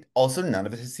 It also, none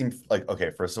of it has seemed like,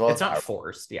 okay, first of all, It's not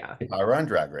forced, yeah. if I were on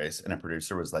Drag Race and a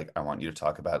producer was like, I want you to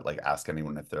talk about like ask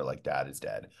anyone if their like dad is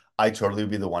dead, I totally would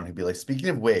be the one who'd be like, speaking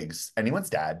of wigs, anyone's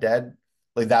dad dead?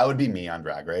 Like that would be me on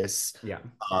Drag Race. Yeah.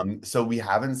 So we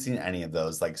haven't seen any of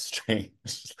those like strange,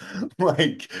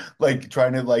 like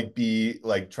trying to like be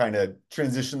like trying to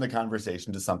transition the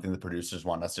conversation to something the producers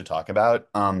want us to talk about.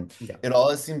 Yeah. It all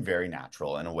has seemed very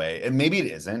natural in a way, and maybe it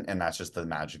isn't, and that's just the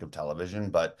magic of television.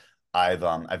 But I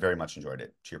very much enjoyed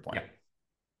it. To your point.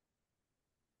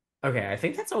 Yeah. Okay, I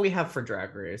think that's all we have for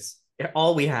Drag Race.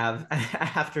 All we have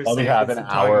after Well, we have seconds an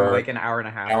of talking hour, like an hour and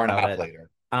a half hour and a about half it.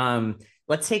 later.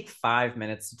 Let's take 5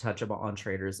 minutes to touch on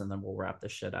traders and then we'll wrap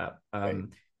this shit up. Right.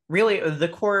 Really, the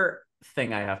core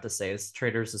thing I have to say is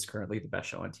Traders is currently the best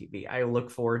show on TV. I look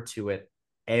forward to it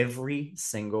every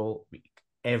single week.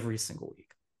 Every single week.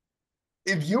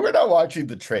 If you were not watching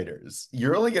The Traders,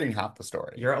 you're only getting half the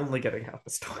story. You're only getting half the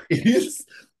story.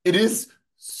 It is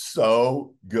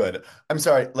so good. I'm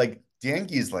sorry, like Dan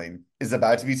Giesling is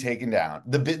about to be taken down.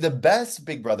 The best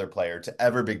Big Brother player to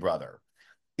ever Big Brother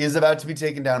is about to be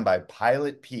taken down by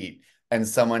Pilot Pete and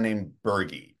someone named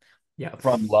Bergie Yeah.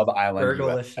 from Love Island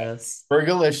USA. Burgalicious.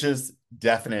 Burgalicious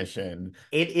definition.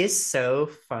 It is so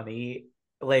funny.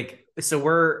 Like, so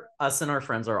we're us and our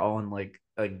friends are all in like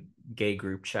a gay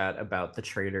group chat about the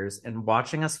traders and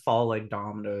watching us fall like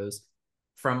dominoes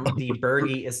from the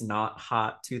Bergie is not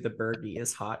hot to the Bergie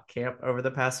is hot camp over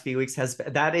the past few weeks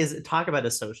that is talk about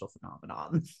a social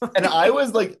phenomenon. And I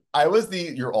was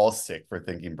the you're all sick for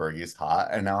thinking Bergie's hot,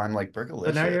 and now I'm like But now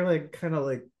Burgalicious. you're like kind of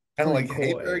like Kind of playing like,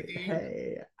 hey, coy. Bergie.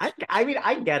 Hey, I mean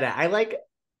I get it. I like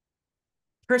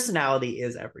personality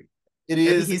is everything. It I mean,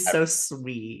 is. he's so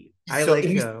sweet. I So like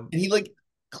and him. he like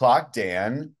clocked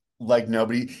Dan like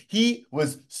nobody. He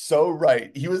was so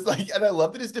right. He was like, and I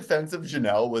love that his defense of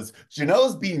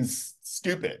Janelle's being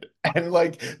stupid, and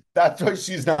like that's why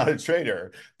she's not a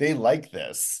traitor. They like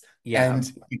this, Yeah.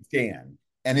 and it's Dan,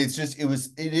 and it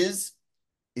is.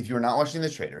 If you're not watching The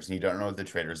Traders and you don't know what The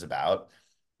Traders about,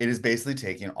 it is basically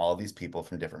taking all these people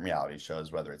from different reality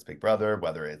shows, whether it's Big Brother,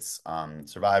 whether it's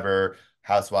Survivor,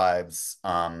 Housewives,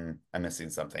 I'm missing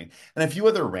something, and a few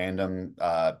other random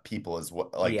people as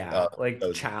well, Yeah, like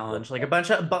challenge, like a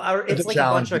bunch of, but the it's like a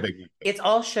challenge bunch the of, big. it's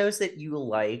all shows that you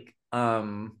like.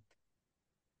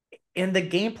 And the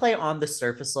gameplay on the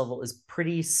surface level is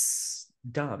pretty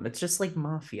dumb. It's just like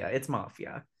Mafia. It's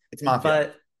Mafia. It's Mafia.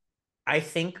 But I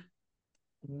think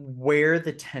where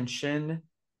the tension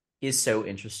is so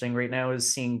interesting right now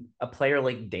is seeing a player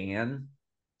like Dan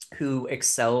who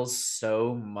excels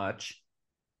so much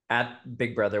at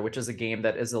Big Brother, which is a game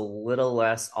that is a little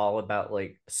less all about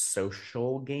like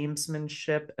social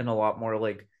gamesmanship and a lot more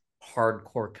like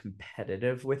hardcore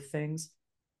competitive with things,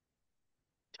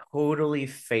 totally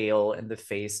fail in the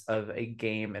face of a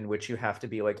game in which you have to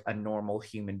be like a normal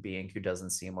human being who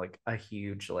doesn't seem like a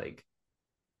huge like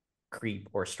creep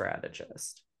or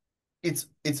strategist. It's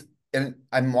and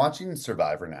I'm watching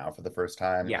Survivor now for the first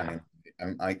time. I Yeah. mean,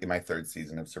 I'm like in my third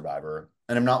season of Survivor,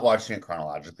 and I'm not watching it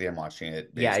chronologically. I'm watching it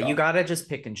Yeah, based you off. gotta just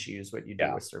pick and choose what you do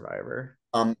Yeah. with Survivor.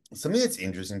 Something that's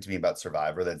interesting to me about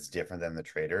Survivor that's different than the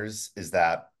Traders is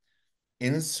that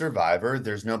in Survivor,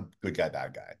 there's no good guy,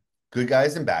 bad guy. Good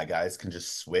guys and bad guys can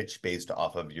just switch based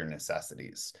off of your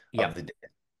necessities of the Yep. day.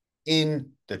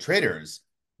 In the Traders,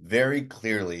 very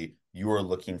clearly you are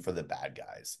looking for the bad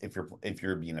guys if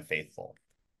you're being a faithful.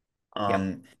 Yep. Um,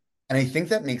 and I think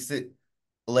that makes it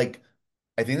like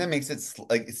I think that makes it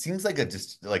like it seems like a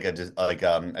just like a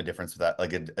difference without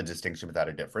like a distinction without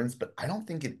a difference, but I don't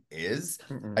think it is.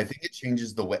 I Mm-mm. think it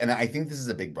changes the way, and I think this is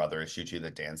a big brother issue too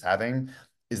that Dan's having,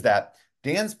 is that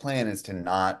Dan's plan is to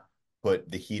not put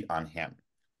the heat on him.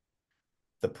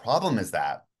 The problem is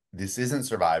that this isn't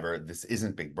Survivor, this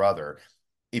isn't Big Brother.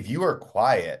 If you are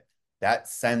quiet, that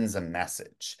sends a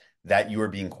message that you are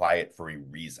being quiet for a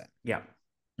reason. Yep.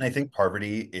 And I think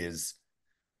Parvati is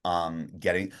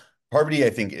getting Parvati, I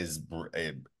think, is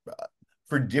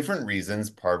for different reasons.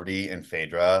 Parvati and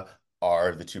Phaedra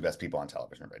are the two best people on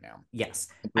television right now. Yes.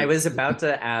 I was about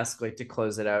to ask, like, to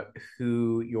close it out,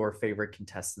 who your favorite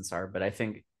contestants are, but I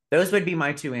think those would be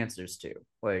my two answers too.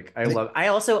 Like, I love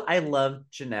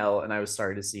Janelle, and I was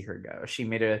sorry to see her go. She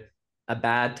made a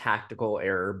bad tactical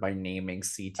error by naming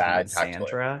CT and Bad tactile.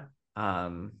 Sandra.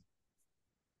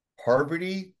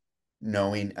 Parvati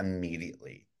knowing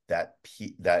immediately that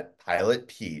that pilot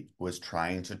Pete was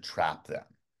trying to trap them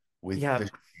with Yeah, the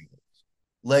shield.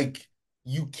 Like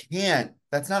you can't,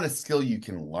 that's not a skill you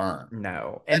can learn.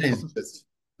 no. That And is just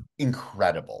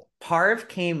incredible. Parv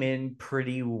came in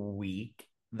pretty weak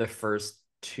the first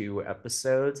two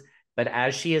episodes, but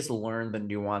as she has learned the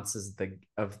nuances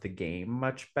of the game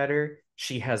much better,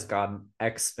 she has gotten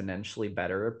exponentially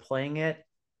better at playing it.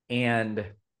 And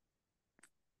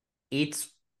it's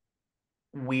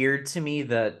weird to me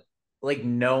that like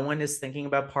no one is thinking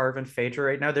about Parv and Phaedra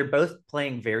right now. They're both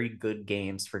playing very good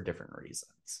games for different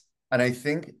reasons. And I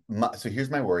think so here's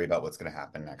my worry about what's going to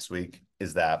happen next week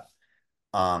is that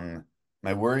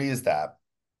my worry is that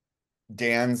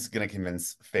Dan's going to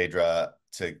convince Phaedra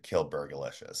to kill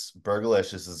Burgalicious.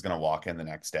 Burgalicious is going to walk in the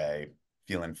next day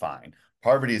feeling fine.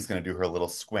 Parvati is going to do her little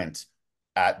squint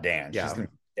at Dan. She's Yeah. going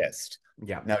to be pissed.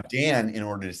 Yeah. Now, Dan, in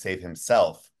order to save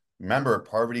himself, remember,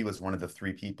 Parvati was one of the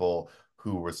three people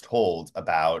who was told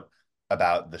about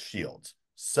the shield.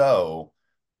 So,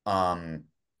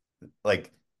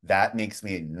 like that makes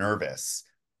me nervous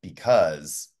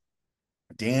because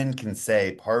Dan can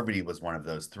say Parvati was one of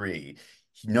those three.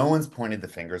 No one's pointed the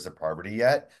fingers at Parvati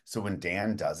yet. So when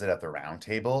Dan does it at the round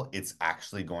table, it's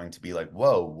actually going to be like,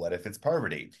 whoa, what if it's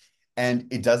Parvati? And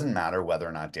it doesn't matter whether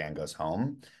or not Dan goes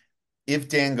home. If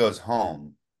Dan goes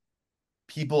home,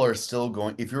 people are still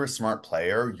going, if you're a smart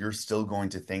player, you're still going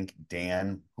to think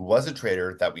Dan, who was a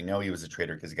traitor, that we know he was a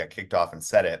traitor because he got kicked off and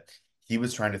said it, he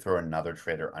was trying to throw another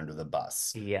traitor under the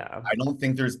bus. Yeah. I don't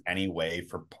think there's any way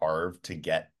for Parv to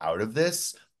get out of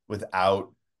this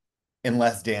without,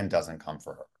 unless Dan doesn't come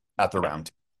for her at the round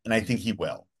table. And I think he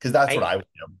will, because that's what I would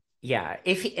do. Yeah.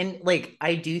 And like,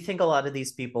 I do think a lot of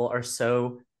these people are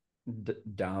so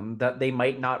dumb that they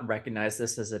might not recognize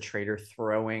this as a traitor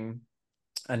throwing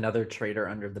another traitor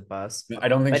under the bus. I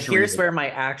don't think. But here's where my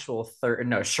actual third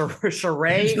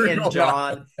Sheree and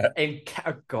John and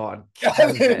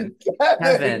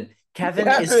Kevin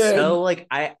is so like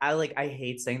I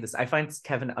hate saying this. I find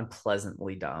Kevin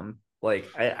unpleasantly dumb. Like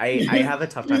I have a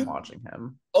tough time watching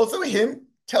him. Also, him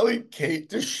telling Kate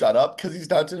to shut up because he's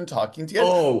not done talking to you.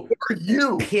 Oh, who are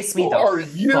you? Piss me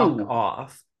the fuck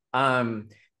off.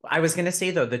 I was gonna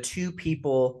say though, the two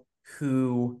people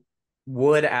who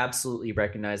would absolutely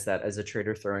recognize that as a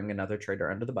traitor throwing another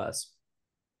traitor under the bus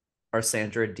are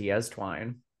Sandra Diaz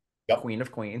Twine, yep. Queen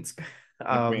of Queens,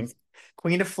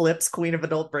 Queen of Flips, Queen of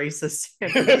Adult Braces.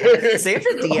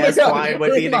 Sandra Diaz Twine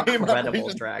would be an incredible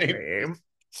drag name.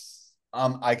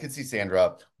 I could see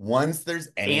Sandra once there's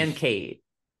any Kate.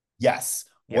 Yes,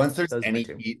 once there's any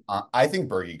heat. I think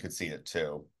Bergie could see it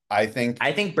too. I think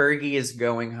Bergie is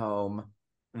going home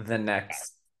the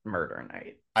next murder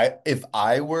night. If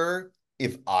I were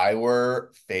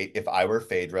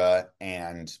Phaedra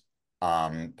and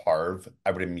Parv,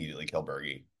 I would immediately kill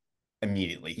Bergie.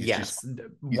 Immediately. Yes, he's too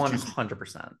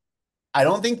 100%. I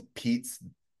don't think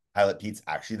Pilot Pete's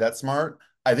actually that smart.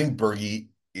 I think Bergie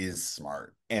is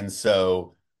smart. And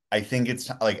so I think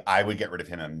it's like I would get rid of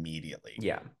him immediately.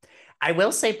 Yeah. I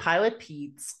will say Pilot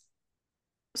Pete's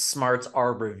smarts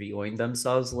are revealing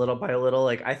themselves little by little.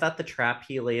 Like I thought the trap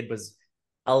he laid was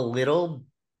a little,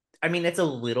 I mean, it's a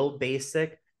little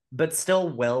basic, but still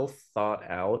well thought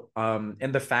out.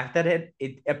 And the fact that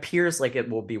it appears like it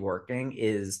will be working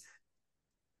is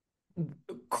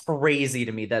crazy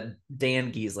to me that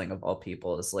Dan Giesling of all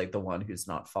people is like the one who's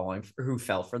not falling who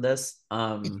fell for this.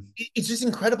 It's just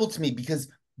incredible to me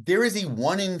because there is a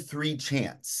 1 in 3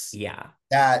 chance Yeah.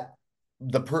 that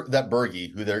that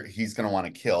Bergie, he's going to want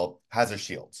to kill, has a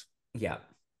shield. Yeah.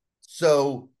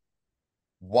 So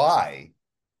why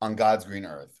on God's green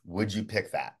earth would you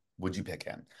pick that? Would you pick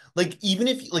him? Like, even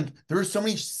if like there are so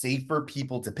many safer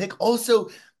people to pick. Also,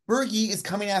 Bergie is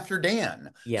coming after Dan.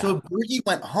 Yeah. So if Bergie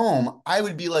went home, I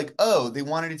would be like, oh, they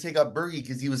wanted to take out Bergie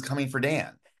because he was coming for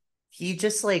Dan. He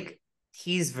just like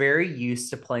he's very used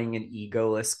to playing an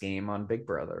egoless game on Big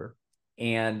Brother.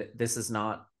 And this is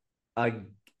not a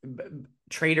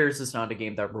Traders is not a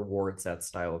game that rewards that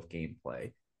style of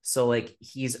gameplay. So like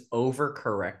he's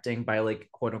overcorrecting by like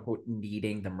quote unquote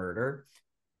needing the murder.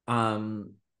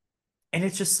 Um and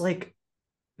it's just like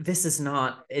this is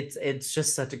not it's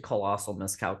just such a colossal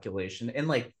miscalculation. And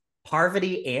like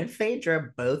Parvati and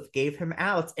Phaedra both gave him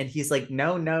outs and he's like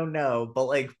no no no, but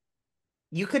like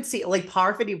you could see like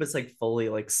Parvati was like fully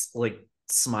like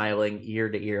smiling ear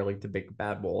to ear like the big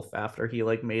bad wolf after he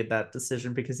like made that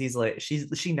decision because he's like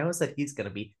she knows that he's gonna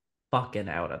be fucking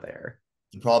out of there.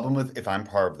 The problem with if I'm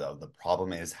Parv though, the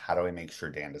problem is how do I make sure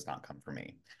Dan does not come for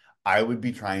me? I would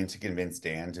be trying to convince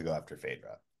Dan to go after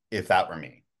Phaedra if that were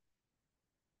me.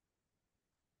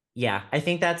 Yeah, I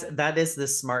think that is the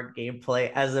smart gameplay.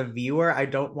 As a viewer, I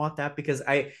don't want that because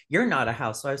you're not a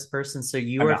Housewives person, so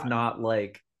you I'm have not. not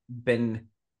like been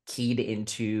keyed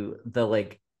into the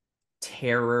like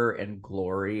terror and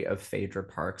glory of Phaedra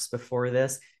Parks before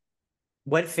this.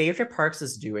 What Phaedra Parks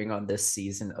is doing on this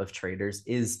season of Traders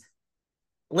is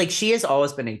like she has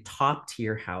always been a top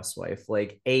tier housewife,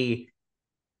 like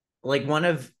one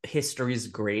of history's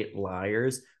great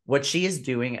liars. What she is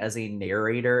doing as a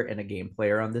narrator and a game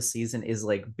player on this season is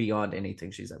like beyond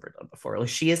anything she's ever done before. Like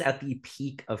she is at the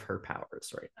peak of her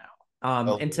powers right now.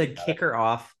 Oh, And to kick her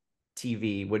off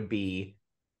TV would be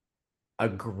a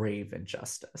grave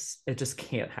injustice. It just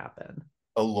can't happen.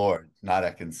 oh Lord, not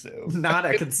Ekin-Su. Not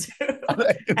I can sue.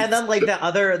 And then like the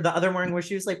other morning where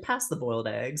she was like, pass the boiled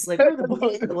eggs. Like, where the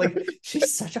boiled like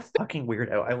she's such a fucking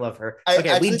weirdo. I love her.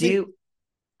 Okay, we do.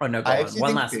 Oh no, go I on. actually One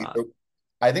think last Phaedra, thought.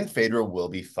 I think Phaedra will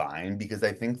be fine because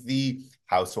I think the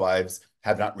housewives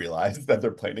have not realized that they're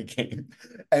playing a game.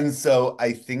 And so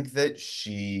I think that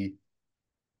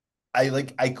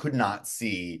I could not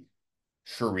see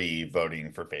Cherie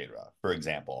voting for Phaedra, for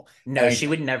example. And No, she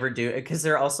would never do it because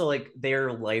they're also like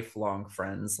they're lifelong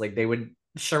friends. Like they would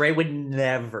Sheree would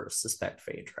never suspect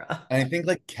Phaedra. I think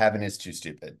like Kevin is too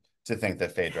stupid to think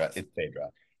that Phaedra is Phaedra.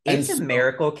 And It's a so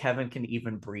miracle Kevin can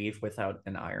even breathe without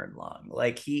an iron lung.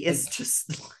 Like he is like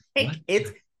just what? like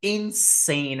it's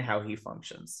insane how he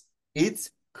functions.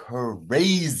 It's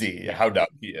crazy Yeah. how dumb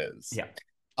he is. Yeah.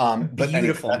 But anyway,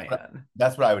 Beautiful man.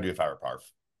 that's what I would do if I were Parv.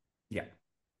 Yeah.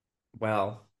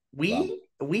 Well, Well,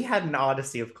 we had an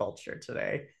odyssey of culture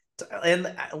today.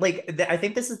 And like I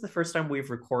think this is the first time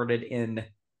we've recorded in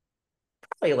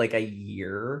probably like a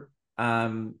year.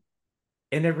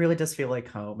 And it really does feel like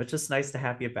home. It's just nice to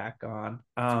have you back on.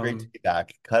 it's great to be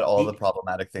back. Cut all the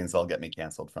problematic things that'll get me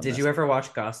canceled from Did this. you ever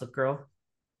watch Gossip Girl?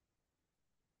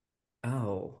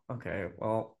 Oh, okay.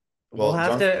 Well, Well,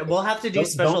 we'll have to do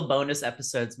special don't bonus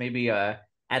episodes maybe at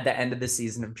the end of the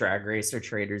season of Drag Race or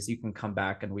Traders. You can come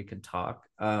back and we can talk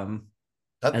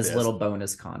cut as this. little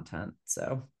bonus content.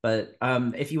 So, but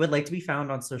if you would like to be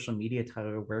found on social media,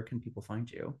 Tyler, where can people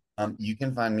find you? You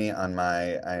can find me on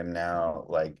I am now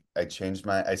like I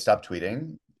stopped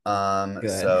tweeting. Good.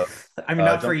 So I mean,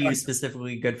 not for don't you find,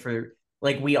 specifically, good for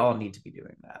like we all need to be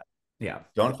doing that. Yeah.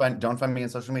 don't find me on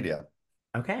social media.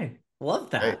 Okay.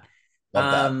 Love Great. that.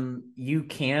 Love that. You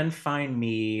can find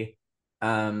me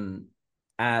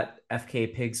at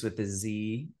FK Pigs with a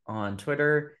Z on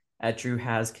Twitter, at Drew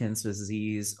Haskins with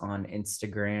Z's on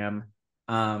Instagram.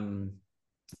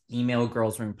 Email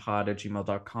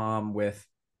girlsroompod@gmail.com with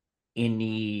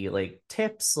any like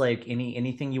tips, like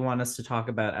anything you want us to talk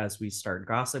about as we start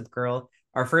Gossip Girl.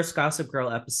 Our first Gossip Girl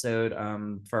episode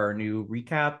for our new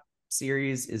recap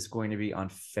series is going to be on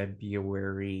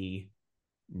February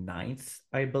 9th,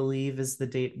 I believe, is the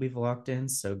date we've locked in.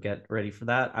 So get ready for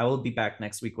that. I will be back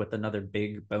next week with another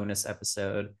big bonus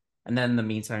episode. And then in the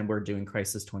meantime, we're doing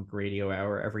Crisis Twink Radio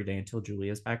Hour every day until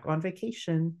Julia's back on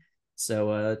vacation.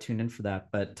 So tune in for that.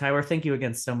 But Tyler, thank you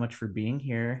again so much for being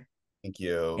here. Thank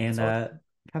you. And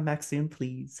come back soon,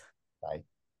 please. Bye.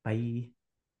 Bye.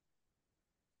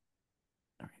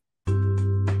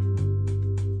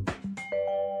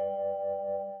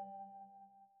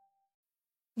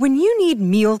 When you need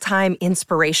mealtime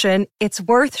inspiration, it's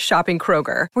worth shopping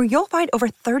Kroger, where you'll find over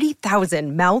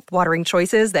 30,000 mouth-watering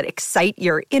choices that excite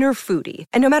your inner foodie.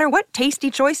 And no matter what tasty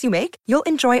choice you make, you'll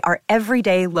enjoy our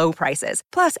everyday low prices,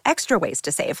 plus extra ways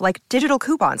to save, like digital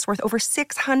coupons worth over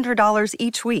 $600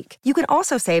 each week. You can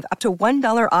also save up to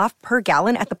 $1 off per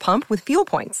gallon at the pump with fuel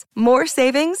points. More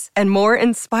savings and more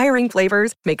inspiring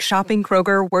flavors make shopping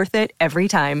Kroger worth it every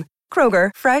time.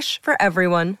 Kroger, fresh for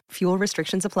everyone. Fuel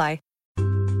restrictions apply.